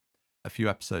those a few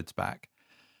episodes back.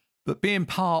 But being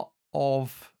part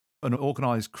of an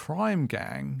organized crime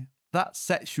gang, that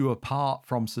sets you apart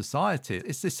from society.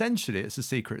 It's a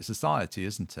secret society,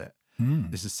 isn't it?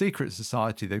 It's a secret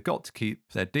society. They've got to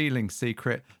keep their dealings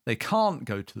secret. They can't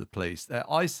go to the police.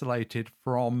 They're isolated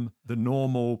from the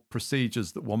normal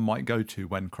procedures that one might go to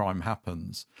when crime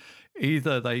happens.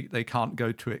 Either they can't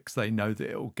go to it because they know that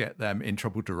it will get them in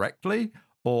trouble directly,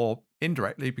 or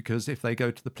indirectly, because if they go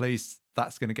to the police,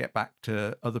 that's going to get back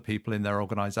to other people in their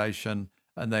organization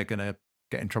and they're going to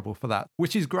get in trouble for that,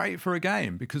 which is great for a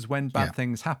game, because when bad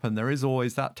things happen, there is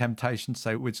always that temptation to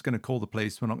say, we're just going to call the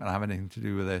police, we're not going to have anything to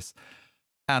do with this.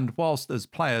 And whilst as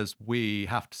players, we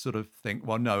have to sort of think,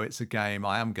 well, no, it's a game,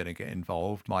 I am going to get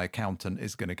involved, my accountant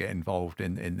is going to get involved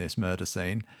in this murder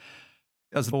scene.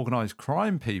 As organised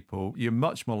crime people, you're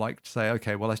much more likely to say,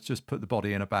 okay, well, let's just put the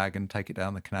body in a bag and take it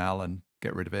down the canal and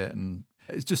get rid of it. And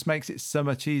it just makes it so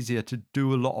much easier to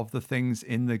do a lot of the things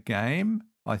in the game,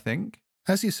 I think.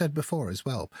 As you said before as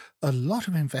well, a lot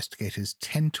of investigators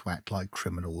tend to act like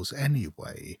criminals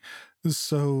anyway.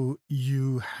 So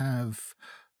you have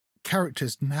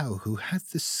characters now who have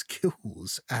the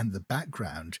skills and the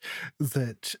background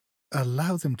that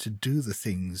allow them to do the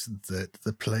things that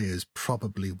the players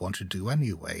probably want to do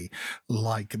anyway,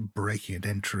 like breaking and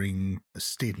entering,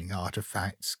 stealing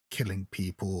artifacts, killing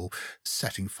people,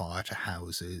 setting fire to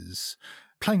houses,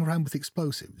 playing around with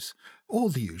explosives, all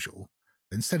the usual.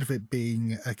 Instead of it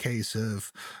being a case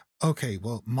of, okay,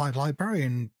 well, my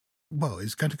librarian,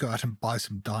 is going to go out and buy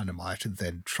some dynamite and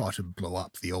then try to blow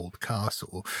up the old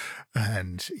castle.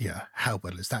 And, how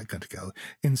well is that going to go?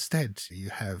 Instead, you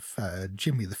have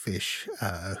Jimmy the Fish,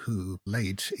 who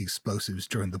laid explosives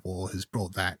during the war, has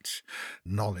brought that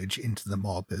knowledge into the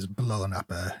mob, has blown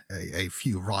up a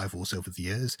few rivals over the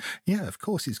years. Yeah, of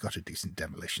course he's got a decent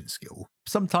demolition skill.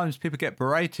 Sometimes people get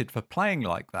berated for playing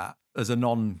like that as a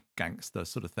non-gangster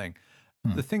sort of thing.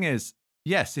 The thing is,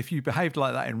 yes, if you behaved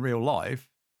like that in real life,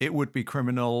 it would be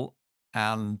criminal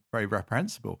and very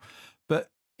reprehensible. But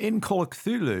in Call of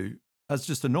Cthulhu, as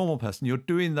just a normal person, you're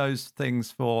doing those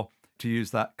things for, to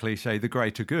use that cliche, the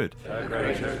greater good. The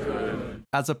greater good.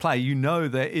 As a player, you know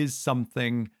there is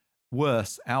something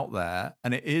worse out there,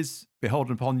 and it is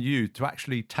beholden upon you to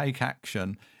actually take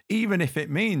action, even if it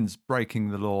means breaking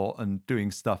the law and doing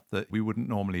stuff that we wouldn't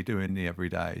normally do in the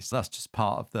everyday. So that's just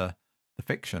part of the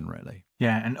fiction, really.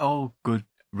 Yeah, and all good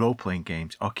role-playing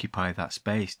games occupy that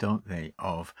space, don't they,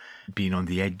 of being on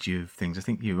the edge of things. I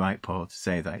think you're right, Paul, to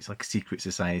say that it's like a secret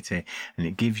society, and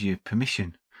it gives you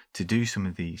permission to do some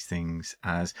of these things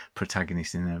as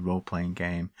protagonists in a role-playing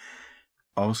game.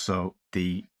 Also,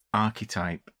 the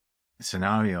archetype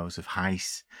scenarios of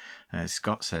heists, as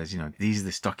Scott says, these are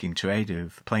the stock in trade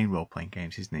of playing role-playing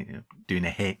games, isn't it? Doing a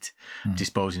hit,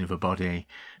 disposing of a body,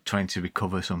 trying to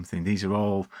recover something. These are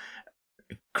all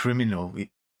criminal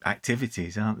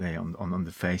activities, aren't they, on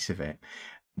the face of it?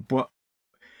 But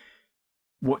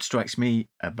what strikes me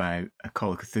about a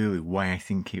Call of Cthulhu, why I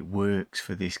think it works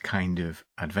for this kind of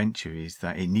adventure, is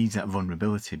that it needs that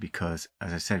vulnerability because,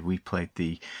 as I said, we played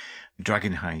the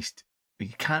Dragon Heist. You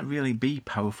can't really be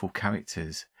powerful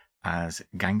characters as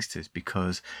gangsters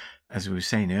because, as we were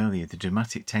saying earlier, the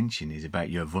dramatic tension is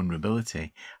about your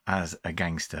vulnerability as a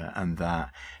gangster and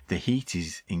that the heat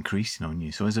is increasing on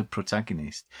you. So as a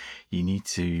protagonist, you need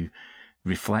to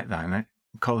reflect that. And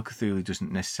Call of Cthulhu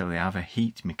doesn't necessarily have a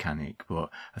heat mechanic,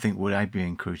 but I think what I'd be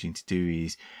encouraging to do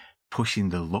is pushing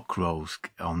the luck rolls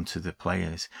onto the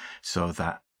players so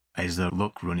that as their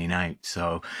luck running out,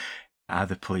 so are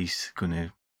the police going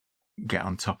to get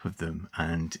on top of them?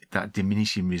 And that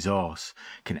diminishing resource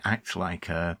can act like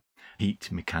a heat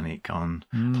mechanic on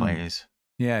players.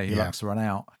 Yeah, your luck's run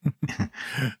out.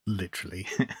 Literally.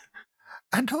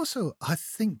 And also, I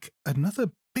think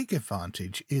another big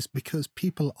advantage is because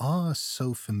people are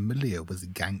so familiar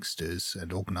with gangsters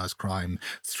and organized crime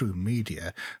through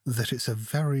media that it's a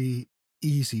very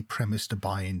easy premise to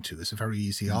buy into. It's a very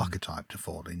easy archetype to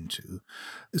fall into.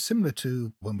 Similar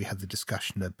to when we had the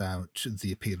discussion about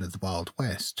the appeal of the Wild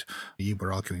West, you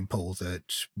were arguing, Paul,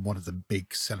 that one of the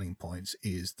big selling points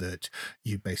is that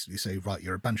you basically say, right,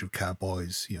 you're a bunch of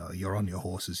cowboys, you're on your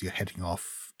horses, you're heading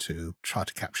off to try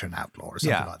to capture an outlaw or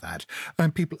something like that.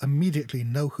 And people immediately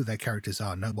know who their characters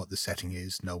are, know what the setting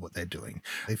is, know what they're doing.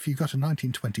 If you've got a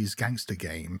 1920s gangster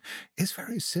game, it's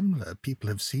very similar. People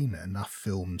have seen enough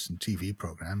films and TV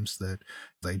programs that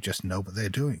they just know what they're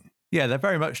doing. Yeah, they're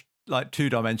very much like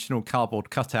two-dimensional cardboard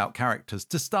cutout characters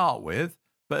to start with,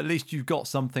 but at least you've got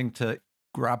something to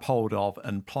grab hold of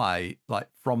and play like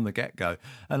from the get-go.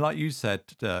 And like you said,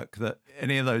 Dirk, that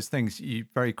any of those things you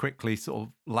very quickly sort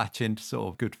of latch into sort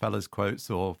of Goodfellas quotes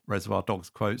or Reservoir Dogs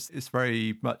quotes. It's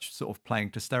very much sort of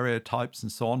playing to stereotypes and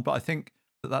so on. But I think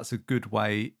that that's a good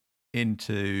way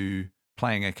into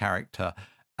playing a character.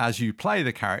 As you play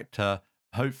the character,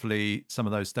 hopefully some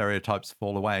of those stereotypes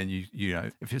fall away, and you know,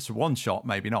 if it's a one shot,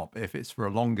 maybe not, but if it's for a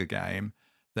longer game,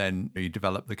 then you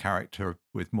develop the character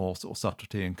with more sort of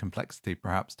subtlety and complexity,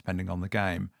 perhaps, depending on the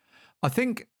game. I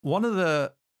think one of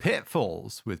the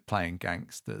pitfalls with playing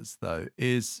gangsters, though,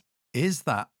 is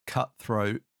that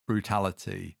cutthroat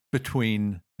brutality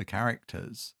between the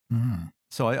characters.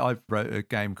 So I wrote a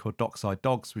game called Dockside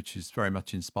Dogs, which is very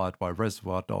much inspired by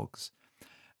Reservoir Dogs.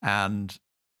 And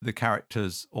the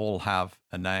characters all have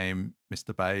a name,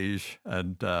 Mr. Beige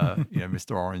and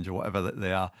Mr. Orange or whatever that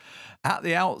they are. At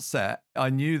the outset, I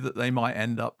knew that they might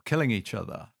end up killing each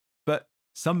other. But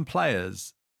some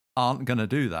players aren't going to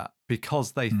do that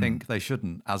because they think they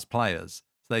shouldn't as players.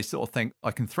 So they sort of think,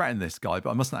 I can threaten this guy, but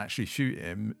I mustn't actually shoot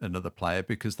him, another player,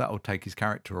 because that will take his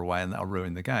character away and that'll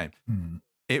ruin the game.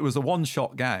 It was a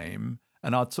one-shot game,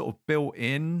 and I'd sort of built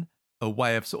in a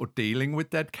way of sort of dealing with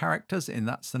dead characters in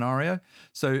that scenario.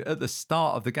 So at the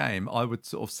start of the game, I would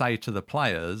sort of say to the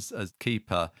players as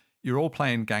keeper, you're all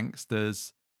playing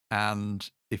gangsters, and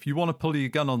if you want to pull your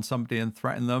gun on somebody and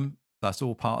threaten them, that's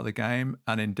all part of the game.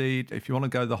 And indeed, if you want to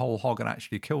go the whole hog and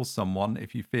actually kill someone,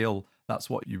 if you feel that's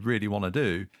what you really want to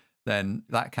do, then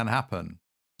that can happen.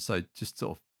 So just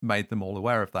sort of made them all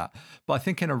aware of that. But I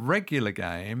think in a regular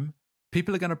game,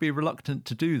 people are going to be reluctant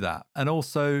to do that. And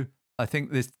also, I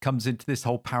think this comes into this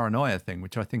whole paranoia thing,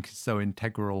 which I think is so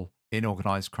integral in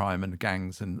organized crime and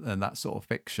gangs and that sort of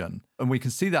fiction. And we can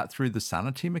see that through the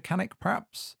sanity mechanic,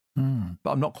 perhaps.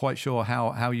 But I'm not quite sure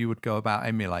how you would go about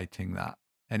emulating that.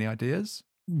 Any ideas?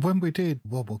 When we did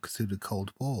World War Cthulhu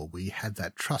Cold War, we had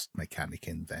that trust mechanic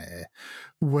in there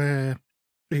where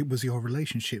it was your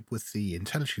relationship with the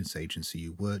intelligence agency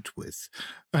you worked with,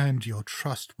 and your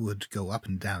trust would go up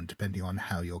and down depending on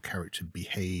how your character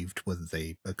behaved, whether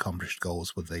they accomplished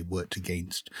goals, whether they worked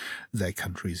against their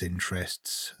country's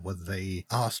interests, whether they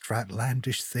asked for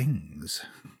outlandish things.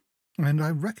 And I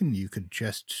reckon you could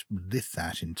just lift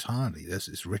that entirely, as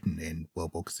it's written in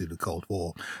World War Cthulhu Cold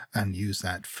War, and use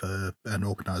that for an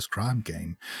organized crime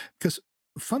game. Because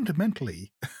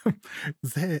fundamentally,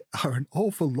 there are an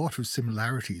awful lot of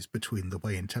similarities between the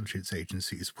way intelligence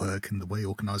agencies work and the way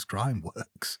organized crime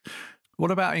works. What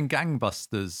about in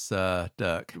Gangbusters,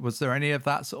 Dirk? Was there any of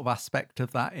that sort of aspect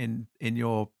of that in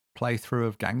your playthrough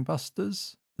of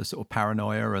Gangbusters? The sort of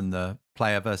paranoia and the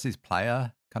player versus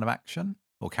player kind of action,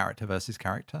 or character versus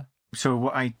character? So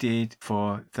what I did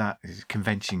for that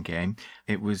convention game,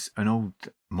 it was an old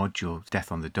module,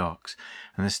 Death on the Docks.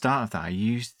 And at the start of that, I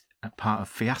used a part of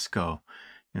Fiasco,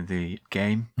 the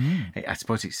game. I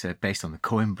suppose it's based on the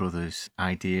Coen brothers'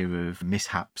 idea of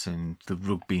mishaps and the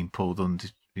rug being pulled under.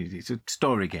 It's a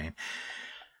story game.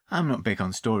 I'm not big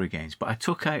on story games, but I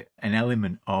took out an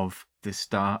element of the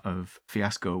start of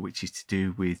Fiasco, which is to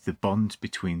do with the bonds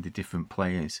between the different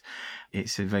players.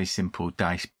 It's a very simple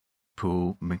dice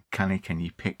pool mechanic, and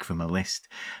you pick from a list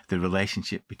the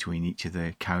relationship between each of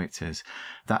the characters.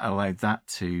 That allowed that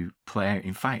to play out.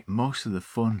 In fact, most of the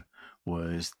fun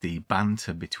was the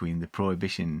banter between the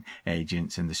prohibition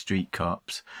agents and the street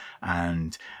cops,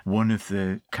 and one of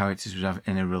the characters was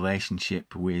in a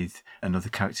relationship with another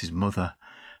character's mother.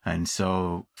 And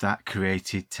so that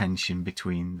created tension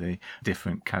between the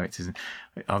different characters.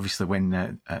 Obviously, when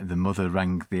the mother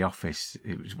rang the office,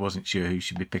 it wasn't sure who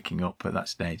should be picking up at that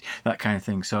stage, that kind of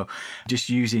thing. So just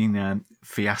using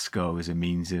Fiasco as a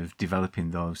means of developing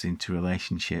those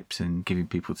interrelationships and giving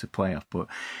people to play off. But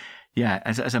yeah,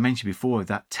 as I mentioned before,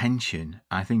 that tension,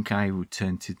 I think I would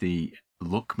turn to the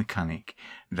luck mechanic,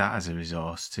 that as a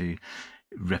resource to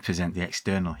represent the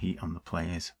external heat on the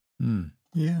players.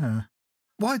 Yeah.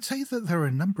 Well, I'd say that there are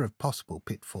a number of possible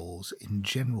pitfalls in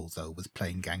general, though, with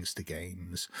playing gangster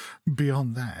games.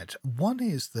 Beyond that, one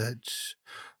is that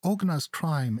organised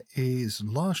crime is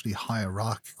largely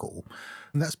hierarchical,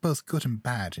 and that's both good and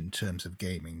bad in terms of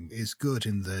gaming. It's good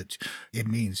in that it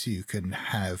means you can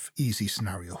have easy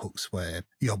scenario hooks where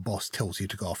your boss tells you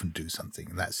to go off and do something,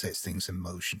 and that sets things in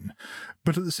motion.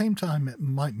 But at the same time, it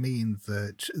might mean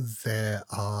that there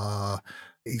are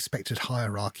expected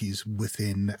hierarchies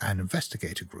within an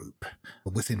investigator group,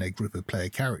 within a group of player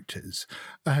characters.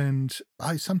 And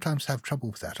I sometimes have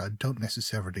trouble with that. I don't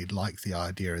necessarily like the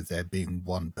idea of there being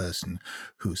one person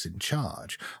who's in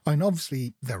charge. I mean,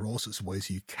 obviously, there are all sorts of ways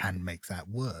you can make that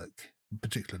work,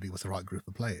 particularly with the right group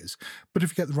of players. But if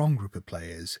you get the wrong group of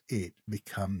players, it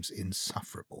becomes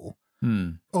insufferable.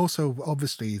 Also,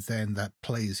 obviously, then that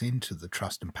plays into the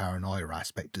trust and paranoia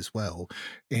aspect as well,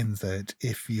 in that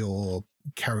if your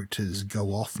characters go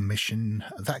off mission,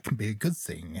 that can be a good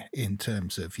thing in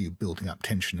terms of you building up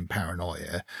tension and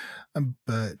paranoia,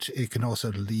 but it can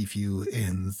also leave you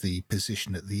in the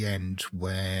position at the end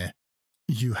where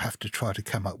you have to try to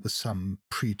come up with some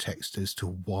pretext as to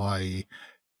why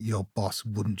your boss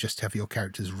wouldn't just have your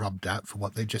characters rubbed out for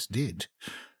what they just did.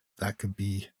 That could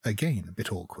be, again, a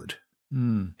bit awkward.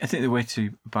 I think the way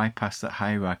to bypass that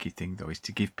hierarchy thing, though, is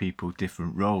to give people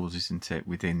different roles, isn't it,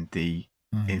 within the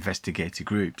investigator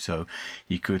group. So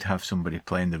you could have somebody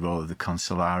playing the role of the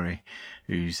consolari,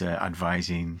 who's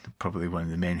advising probably one of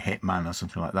the main hitman or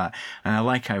something like that. And I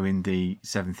like how in the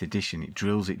 7th edition it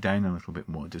drills it down a little bit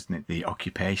more, doesn't it? The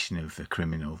occupation of the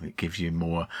criminal, it gives you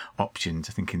more options.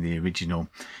 I think in the original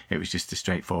it was just a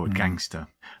straightforward gangster.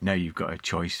 Now you've got a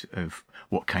choice of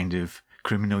what kind of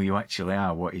criminal you actually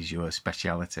are, what is your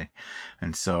speciality.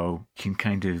 And so you can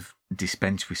kind of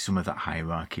dispense with some of that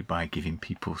hierarchy by giving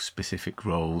people specific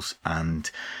roles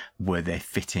and where they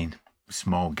fit in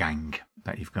small gang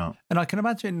that you've got. And I can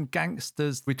imagine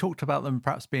gangsters, we talked about them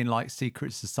perhaps being like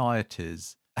secret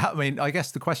societies. I mean, I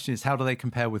guess the question is, how do they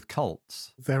compare with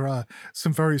cults? There are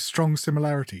some very strong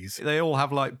similarities. They all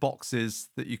have like boxes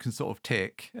that you can sort of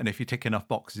tick. And if you tick enough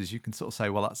boxes, you can sort of say,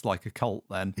 well, that's like a cult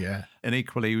then. Yeah. And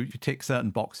equally, if you tick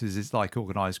certain boxes, it's like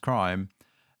organised crime.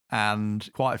 And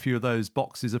quite a few of those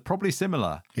boxes are probably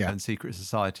similar in secret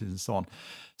societies and so on.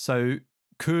 So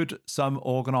could some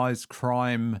organised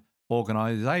crime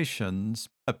organisations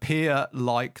appear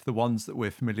like the ones that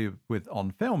we're familiar with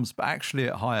on films, but actually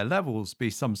at higher levels be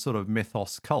some sort of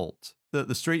mythos cult that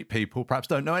the street people perhaps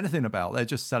don't know anything about? They're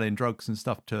just selling drugs and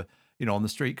stuff to, you know, on the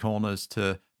street corners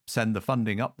to send the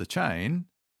funding up the chain.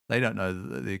 They don't know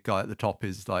that the guy at the top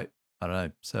is like, I don't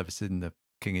know, servicing the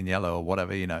King in Yellow or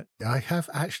whatever, you know. I have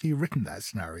actually written that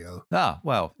scenario. Ah,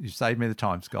 well, you saved me the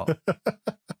time, Scott.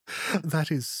 That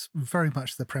is very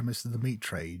much the premise of the meat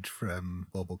trade from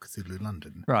World War Cthulhu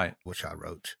London, Right. which I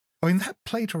wrote. I mean, that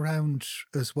played around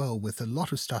as well with a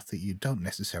lot of stuff that you don't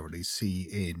necessarily see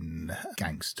in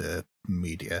gangster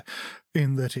media,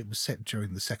 in that it was set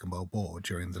during the Second World War,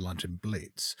 during the London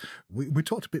Blitz. We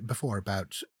talked a bit before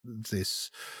about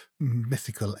this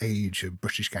mythical age of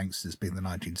British gangsters being the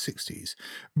 1960s,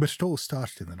 but it all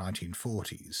started in the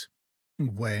 1940s.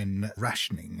 when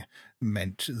rationing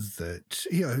meant that,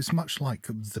 it was much like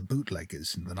the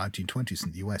bootleggers in the 1920s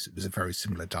in the US. It was a very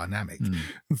similar dynamic,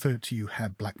 that you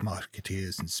had black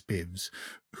marketeers and spivs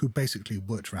who basically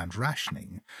worked around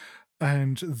rationing.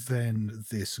 And then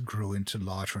this grew into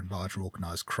larger and larger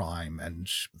organized crime and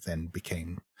then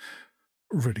became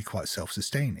really quite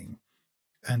self-sustaining.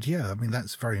 And yeah, I mean,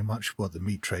 that's very much what the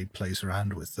meat trade plays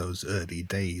around with, those early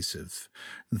days of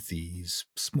these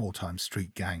small-time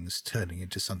street gangs turning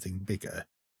into something bigger,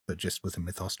 but just with a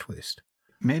mythos twist.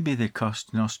 Maybe the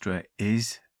Costa Nostra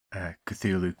is a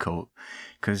Cthulhu cult,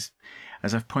 because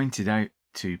as I've pointed out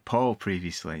to Paul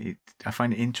previously, I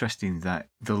find it interesting that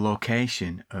the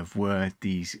location of where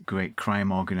these great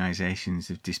crime organisations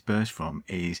have dispersed from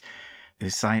is the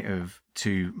site of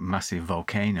two massive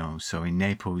volcanoes. So in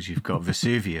Naples, you've got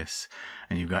Vesuvius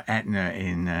and you've got Etna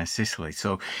in Sicily.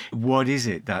 So what is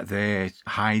it that they're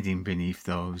hiding beneath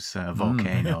those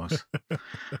volcanoes?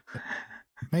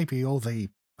 Maybe all the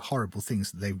horrible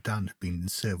things that they've done have been in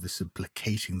service of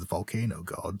placating the volcano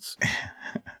gods.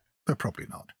 But probably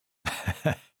not.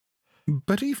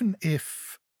 But even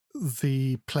if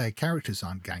the player characters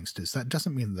aren't gangsters, that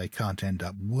doesn't mean that they can't end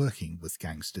up working with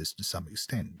gangsters to some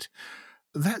extent.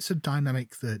 That's a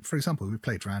dynamic that, for example, we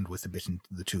played around with a bit in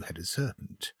The Two-Headed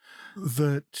Serpent,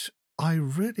 that I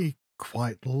really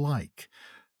quite like.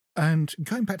 And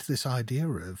going back to this idea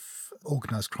of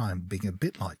organised crime being a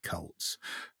bit like cults,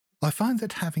 I find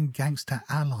that having gangster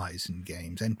allies in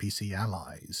games, NPC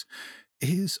allies,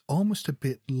 is almost a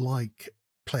bit like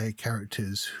player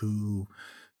characters who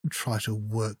try to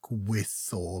work with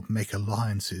or make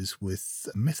alliances with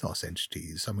mythos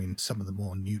entities. I mean, some of the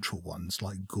more neutral ones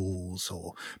like ghouls,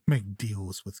 or make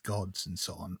deals with gods and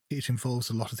so on. It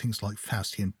involves a lot of things like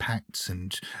Faustian pacts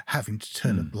and having to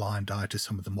turn a blind eye to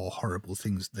some of the more horrible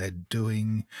things they're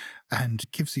doing, and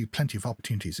gives you plenty of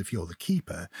opportunities, if you're the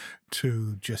keeper,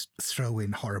 to just throw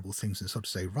in horrible things and sort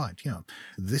of say, right,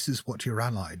 this is what you're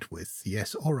allied with.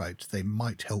 Yes, all right, they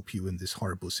might help you in this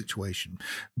horrible situation,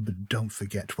 but don't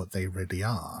forget what they really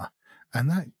are. And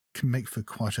that can make for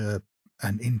quite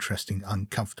an interesting,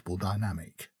 uncomfortable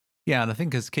dynamic. Yeah, and I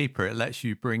think as keeper, it lets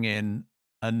you bring in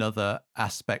another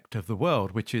aspect of the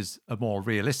world, which is a more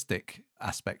realistic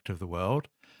aspect of the world.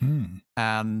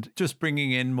 And just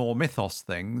bringing in more mythos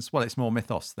things. Well, it's more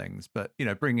mythos things, but,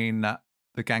 bringing that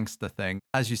the gangster thing,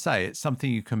 as you say, it's something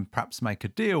you can perhaps make a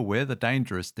deal with, a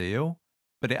dangerous deal,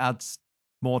 but it adds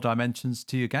more dimensions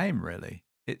to your game, really.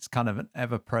 It's kind of an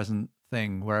ever-present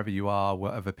thing wherever you are,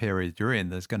 whatever period you're in.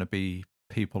 There's going to be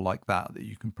people like that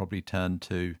you can probably turn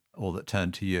to, or that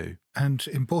turn to you. And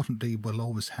importantly, will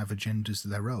always have agendas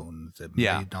of their own that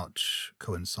may not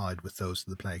coincide with those of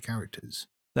the player characters.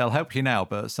 They'll help you now,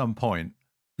 but at some point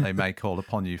they may call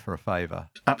upon you for a favour.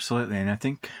 Absolutely. And I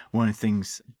think one of the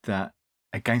things that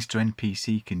a gangster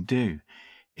NPC can do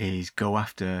is go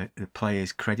after the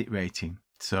player's credit rating.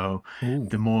 So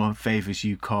the more favours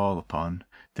you call upon,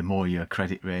 the more your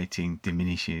credit rating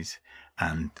diminishes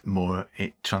and more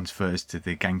it transfers to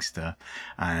the gangster,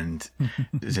 and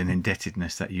there's an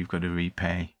indebtedness that you've got to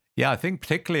repay. Yeah, I think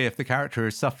particularly if the character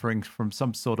is suffering from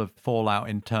some sort of fallout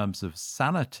in terms of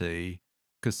sanity,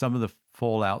 because some of the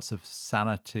fallouts of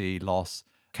sanity loss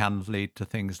can lead to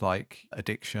things like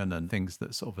addiction and things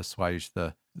that sort of assuage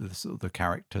the sort of the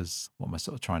characters. What am I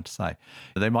sort of trying to say?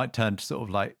 They might turn to sort of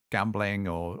like gambling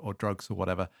or drugs or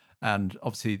whatever. And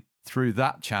obviously through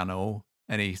that channel,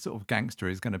 any sort of gangster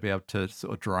is going to be able to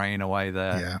sort of drain away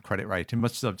their credit rating,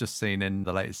 much as I've just seen in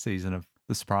the latest season of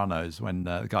The Sopranos, when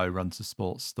the guy who runs a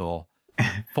sports store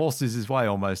forces his way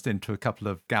almost into a couple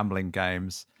of gambling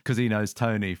games because he knows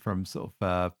Tony from sort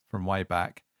of from way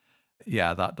back.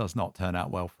 Yeah, that does not turn out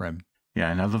well for him.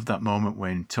 Yeah, and I love that moment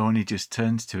when Tony just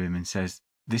turns to him and says,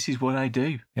 "This is what I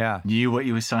do." Yeah. You knew what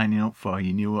you were signing up for.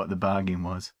 You knew what the bargain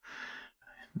was.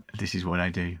 This is what I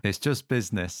do. It's just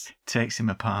business. Takes him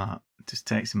apart. Just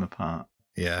takes him apart.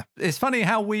 Yeah. It's funny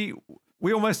how we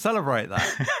almost celebrate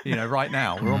that, right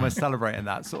now. We're almost celebrating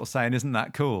that, sort of saying, isn't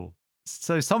that cool?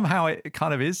 So somehow it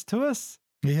kind of is to us.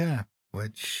 Yeah,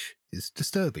 which is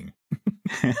disturbing.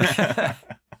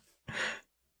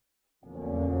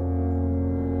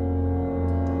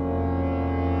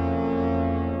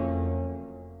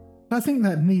 I think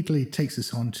that neatly takes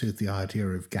us on to the idea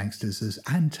of gangsters as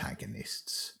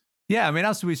antagonists. Yeah, I mean,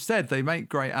 as we've said, they make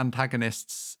great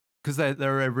antagonists because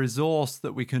they're a resource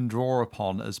that we can draw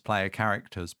upon as player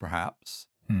characters, perhaps.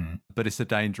 But it's a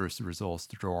dangerous resource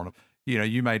to draw on.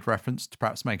 You made reference to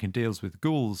perhaps making deals with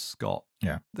ghouls, Scott.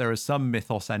 Yeah. There are some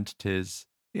mythos entities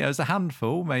As a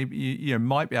handful, maybe you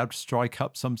might be able to strike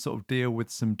up some sort of deal with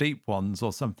some deep ones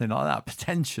or something like that,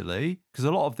 potentially, because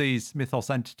a lot of these mythos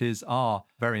entities are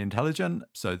very intelligent.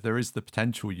 So there is the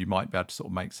potential you might be able to sort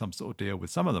of make some sort of deal with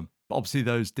some of them. But obviously,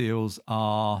 those deals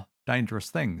are dangerous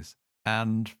things.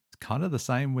 And it's kind of the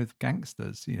same with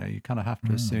gangsters. You kind of have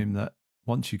to assume that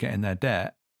once you get in their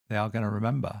debt, they are going to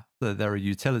remember that they're a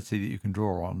utility that you can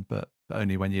draw on, but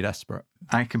only when you're desperate.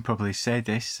 I can probably say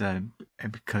this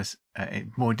because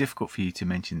it's more difficult for you to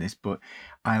mention this, but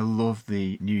I love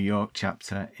the New York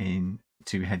chapter in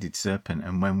Two-Headed Serpent.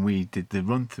 And when we did the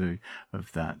run through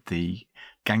of that, the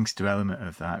gangster element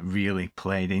of that really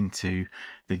played into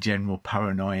the general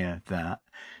paranoia that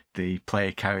the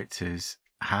player characters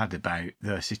had about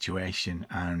their situation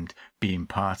and being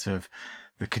part of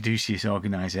the Caduceus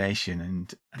organisation,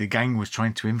 and the gang was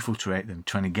trying to infiltrate them,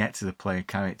 trying to get to the player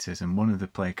characters. And one of the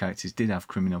player characters did have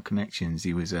criminal connections.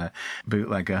 He was a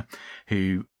bootlegger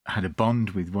who had a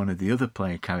bond with one of the other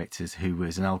player characters who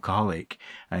was an alcoholic,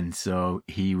 and so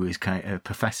he was kind of a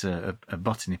professor, a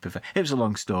botany professor. It was a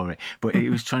long story, but he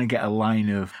was trying to get a line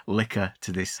of liquor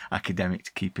to this academic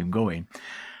to keep him going.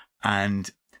 And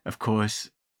of course,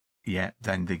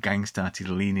 then the gang started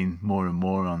leaning more and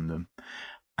more on them.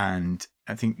 And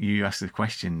I think you asked the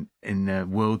question, in a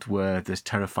world where there's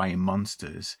terrifying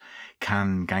monsters,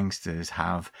 can gangsters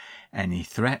have any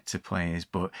threat to players?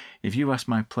 But if you ask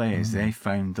my players, they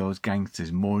found those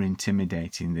gangsters more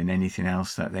intimidating than anything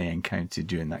else that they encountered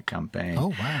during that campaign.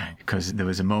 Oh, wow. Because there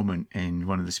was a moment in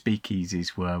one of the speakeasies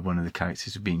where one of the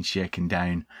characters was being shaken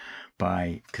down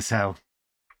by Cassell,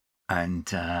 and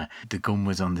the gun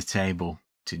was on the table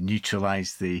to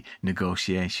neutralize the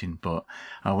negotiation, but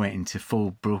I went into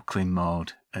full Brooklyn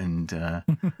mode, and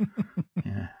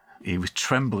he was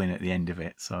trembling at the end of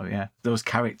it. So those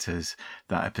characters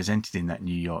that are presented in that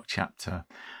New York chapter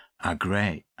are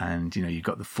great, and you've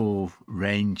got the full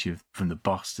range of from the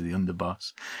boss to the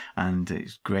underboss, and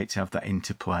it's great to have that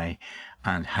interplay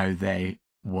and how they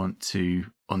want to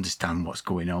understand what's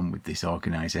going on with this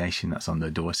organization that's on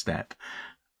their doorstep.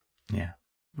 I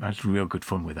had real good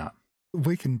fun with that.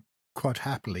 We can quite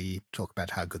happily talk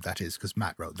about how good that is because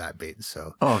Matt wrote that bit.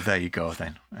 So, there you go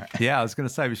then. I was going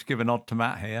to say we should give a nod to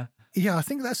Matt here. Yeah, I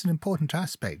think that's an important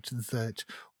aspect, that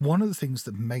one of the things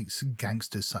that makes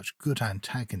gangsters such good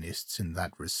antagonists in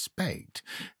that respect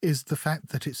is the fact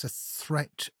that it's a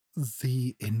threat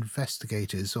the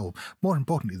investigators, or more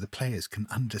importantly, the players, can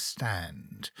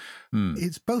understand.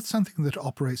 It's both something that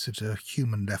operates at a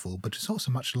human level, but it's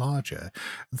also much larger.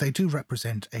 They do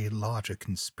represent a larger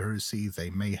conspiracy. They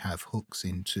may have hooks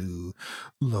into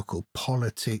local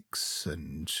politics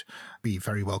and be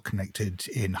very well connected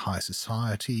in high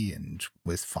society and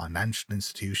with financial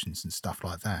institutions and stuff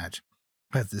like that.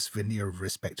 Have this veneer of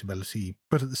respectability,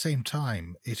 but at the same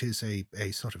time, it is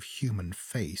a sort of human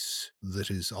face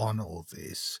that is on all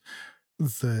this,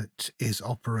 that is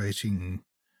operating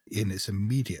in its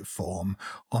immediate form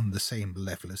on the same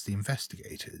level as the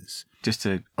investigators. Just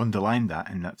to underline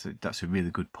that, and that's a really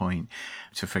good point.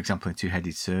 So, for example, in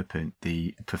Two-Headed Serpent,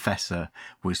 the professor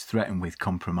was threatened with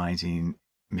compromising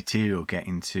material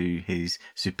getting to his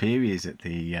superiors at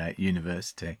the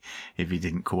university if he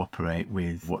didn't cooperate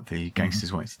with what the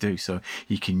gangsters wanted to do. So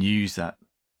you can use that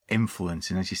influence,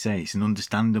 and as you say, it's an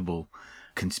understandable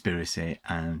conspiracy,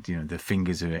 and the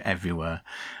fingers are everywhere,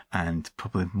 and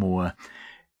probably more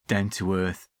down to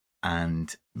earth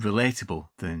and relatable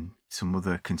than some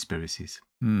other conspiracies.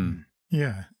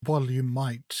 Yeah, while you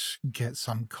might get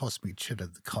some cosmic chill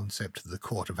at the concept of the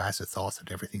Court of Azathoth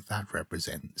and everything that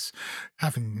represents,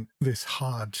 having this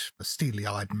hard,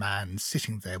 steely-eyed man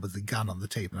sitting there with the gun on the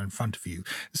table in front of you,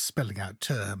 spelling out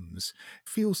terms,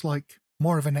 feels like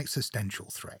more of an existential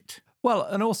threat. Well,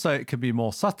 and also it can be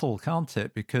more subtle, can't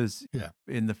it? Because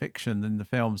in the fiction, in the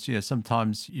films,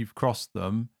 sometimes you've crossed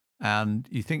them and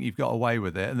you think you've got away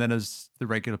with it, and then as the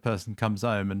regular person comes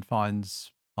home and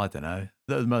finds, I don't know,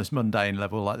 the most mundane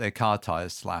level, like their car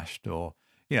tires slashed, or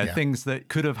things that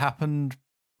could have happened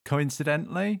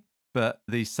coincidentally, but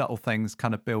these subtle things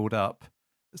kind of build up.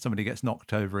 Somebody gets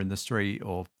knocked over in the street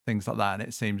or things like that, and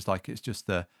it seems like it's just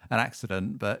an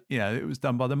accident, but it was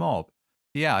done by the mob.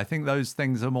 I think those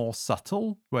things are more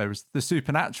subtle, whereas the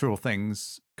supernatural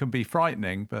things can be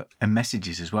frightening. And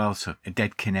messages as well, so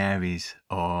dead canaries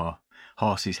or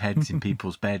horses' heads in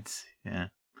people's beds.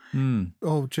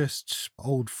 Or just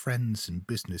old friends and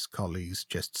business colleagues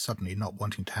just suddenly not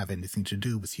wanting to have anything to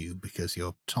do with you because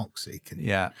you're toxic. And,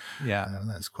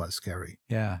 that's quite scary.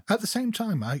 Yeah. At the same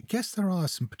time, I guess there are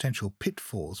some potential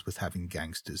pitfalls with having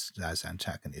gangsters as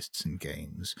antagonists in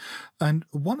games. And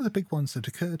one of the big ones that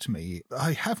occurred to me,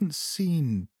 I haven't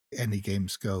seen any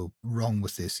games go wrong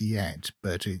with this yet,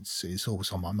 but it's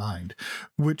always on my mind,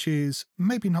 which is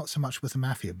maybe not so much with the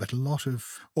Mafia, but a lot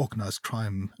of organised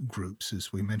crime groups,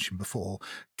 as we mentioned before,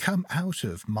 come out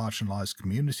of marginalised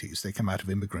communities. They come out of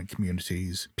immigrant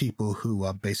communities, people who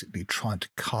are basically trying to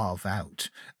carve out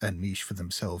a niche for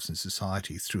themselves in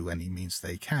society through any means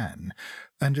they can.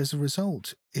 And as a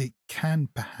result, it can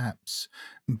perhaps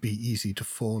be easy to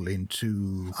fall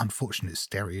into unfortunate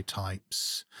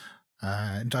stereotypes.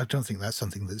 And I don't think that's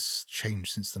something that's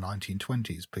changed since the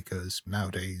 1920s, because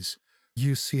nowadays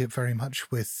you see it very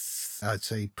much with, I'd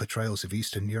say, portrayals of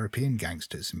Eastern European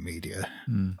gangsters in media.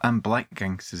 And black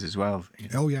gangsters as well.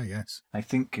 Oh, yeah, yes. I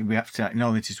think we have to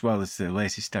acknowledge as well as the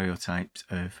latest stereotypes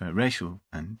of racial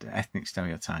and ethnic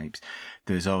stereotypes,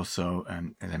 there's also,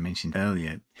 as I mentioned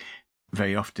earlier,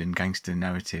 very often gangster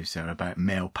narratives are about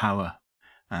male power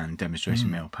and demonstrating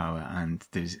male power, and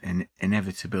there's an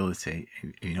inevitability,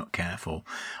 if you're not careful,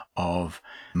 of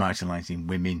marginalising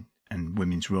women and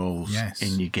women's roles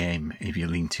in your game if you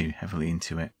lean too heavily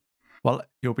into it. Well,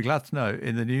 you'll be glad to know,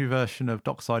 in the new version of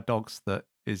Dockside Dogs that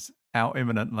is out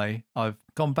imminently, I've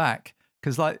gone back,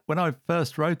 because like when I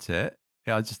first wrote it,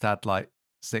 I just had like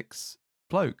 6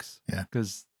 blokes,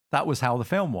 because that was how the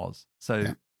film was.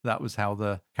 So that was how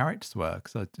the characters were,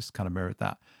 because I just kind of mirrored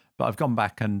that. But I've gone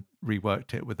back and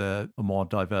reworked it with a more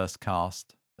diverse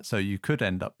cast. So you could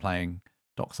end up playing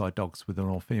Dockside Dogs with an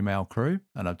all-female crew.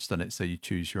 And I've just done it so you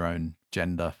choose your own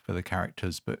gender for the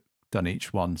characters, but done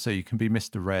each one. So you can be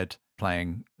Mr. Red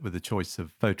playing with a choice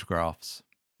of photographs.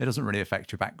 It doesn't really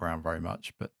affect your background very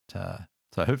much, but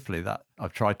so hopefully that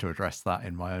I've tried to address that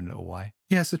in my own little way.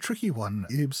 Yeah, it's a tricky one.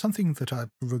 It was something that I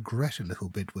regret a little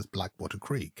bit with Blackwater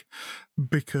Creek,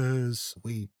 because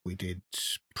we did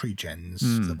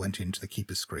pre-gens that went into the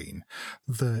keeper screen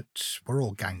that were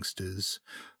all gangsters.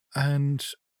 And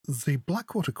the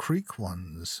Blackwater Creek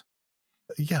ones,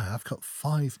 I've got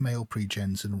 5 male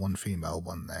pre-gens and 1 female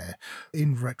one there.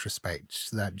 In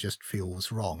retrospect, that just feels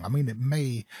wrong. I mean, it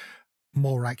may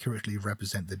more accurately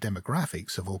represent the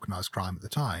demographics of organised crime at the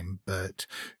time, but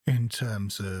in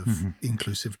terms of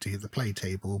inclusivity at the play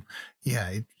table,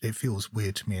 it feels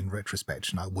weird to me in retrospect,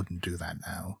 and I wouldn't do that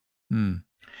now.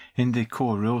 In the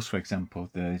core rules, for example,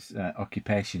 there's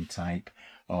occupation type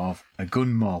of a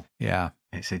gun mob. Yeah.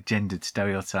 It's a gendered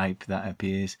stereotype that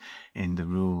appears in the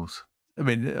rules. I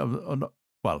mean,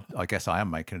 well, I guess I am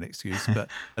making an excuse, but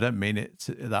I don't mean it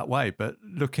that way. But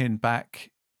looking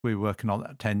back, we were working on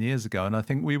that 10 years ago, and I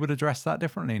think we would address that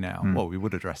differently now. Well, we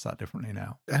would address that differently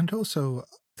now. And also,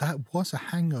 that was a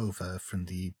hangover from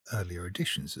the earlier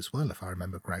editions as well, if I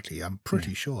remember correctly. I'm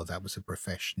pretty sure that was a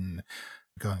profession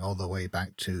going all the way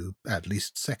back to at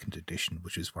least 2nd edition,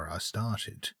 which is where I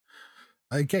started.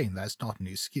 Again, that's not an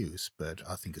excuse, but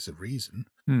I think it's a reason.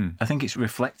 I think it's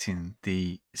reflecting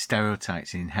the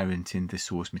stereotypes inherent in the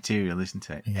source material, isn't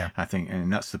it? Yeah. I think,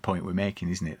 and that's the point we're making,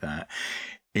 isn't it? That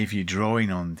if you're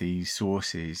drawing on these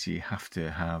sources, you have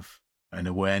to have an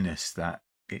awareness that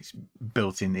it's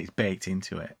built in, it's baked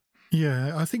into it.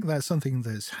 Yeah, I think that's something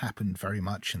that's happened very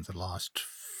much in the last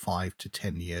 5 to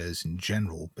 10 years in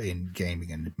general, in gaming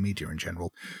and media in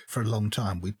general. For a long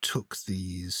time, we took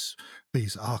these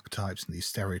archetypes and these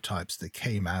stereotypes that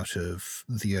came out of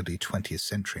the early 20th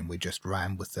century, and we just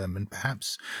ran with them and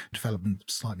perhaps developed them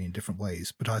slightly in different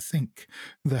ways. But I think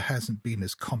there hasn't been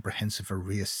as comprehensive a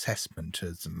reassessment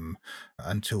of them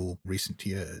until recent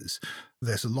years.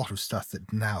 There's a lot of stuff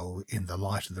that now, in the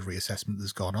light of the reassessment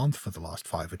that's gone on for the last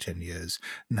 5 or 10 years,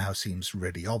 now seems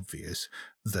really obvious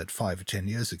that 5 or 10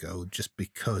 years ago, just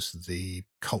because the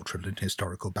cultural and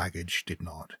historical baggage did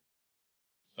not.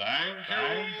 Thank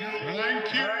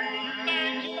you.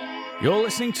 You're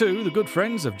listening to The Good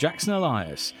Friends of Jackson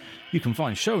Elias. You can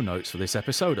find show notes for this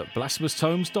episode at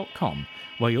blasphemoustomes.com,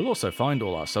 where you'll also find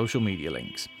all our social media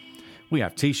links. We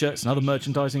have t-shirts and other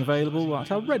merchandising available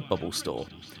at our Redbubble store.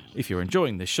 If you're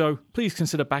enjoying this show, please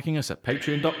consider backing us at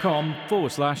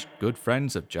patreon.com/Good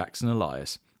Friends of Jackson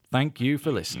Elias. Thank you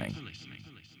for listening.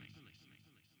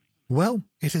 Well,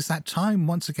 it is that time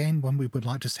once again when we would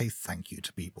like to say thank you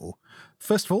to people.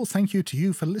 First of all, thank you to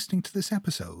you for listening to this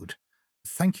episode.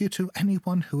 Thank you to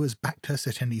anyone who has backed us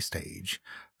at any stage.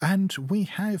 And we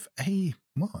have a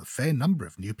fair number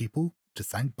of new people to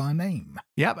thank by name.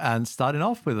 Yep, and starting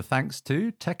off with a thanks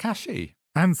to Takashi.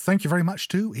 And thank you very much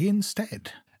to Ian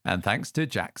Stead. And thanks to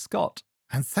Jack Scott.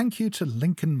 And thank you to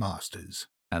Lincoln Masters.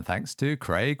 And thanks to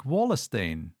Craig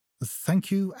Wallerstein. Thank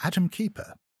you, Adam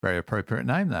Keeper. Very appropriate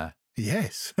name there.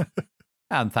 Yes.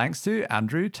 And thanks to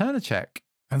Andrew Turnacek.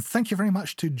 And thank you very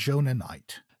much to Jonah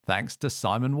Knight. Thanks to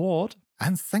Simon Ward.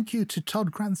 And thank you to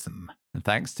Todd Grantham. And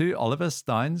thanks to Oliver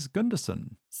Steins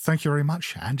Gunderson. Thank you very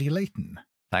much, Andy Layton.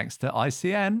 Thanks to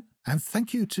ICN. And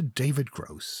thank you to David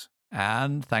Gross.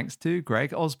 And thanks to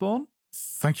Greg Osborne.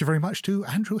 Thank you very much to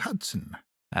Andrew Hudson.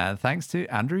 And thanks to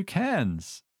Andrew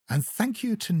Cairns. And thank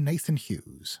you to Nathan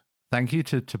Hughes. Thank you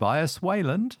to Tobias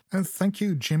Wayland. And thank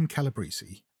you, Jim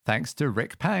Calabrese. Thanks to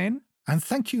Rick Payne. And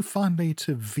thank you finally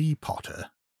to V.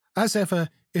 Potter. As ever,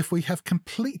 if we have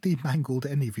completely mangled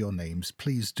any of your names,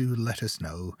 please do let us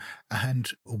know,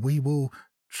 and we will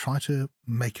try to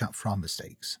make up for our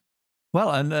mistakes.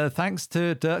 Well, and thanks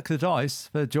to Dirk the Dice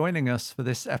for joining us for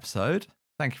this episode.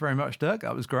 Thank you very much, Dirk.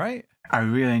 That was great. I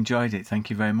really enjoyed it. Thank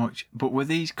you very much. But were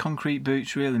these concrete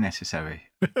boots really necessary?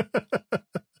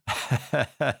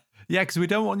 Yeah, because we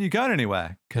don't want you going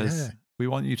anywhere, because we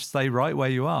want you to stay right where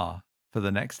you are for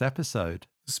the next episode.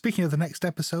 Speaking of the next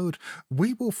episode,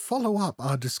 we will follow up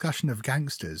our discussion of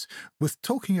Gangsters with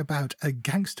talking about a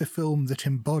gangster film that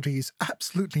embodies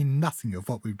absolutely nothing of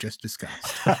what we've just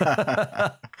discussed.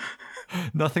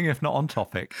 Nothing if not on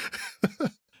topic.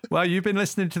 Well, you've been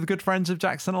listening to the good friends of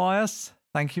Jackson Elias.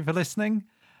 Thank you for listening.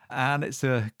 And it's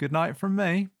a good night from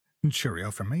me. And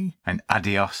cheerio from me. And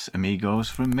adios, amigos,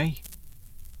 from me.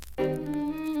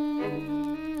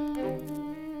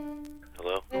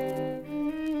 Hello?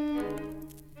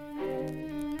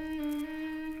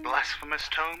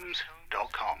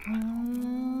 BlasphemousTomes.com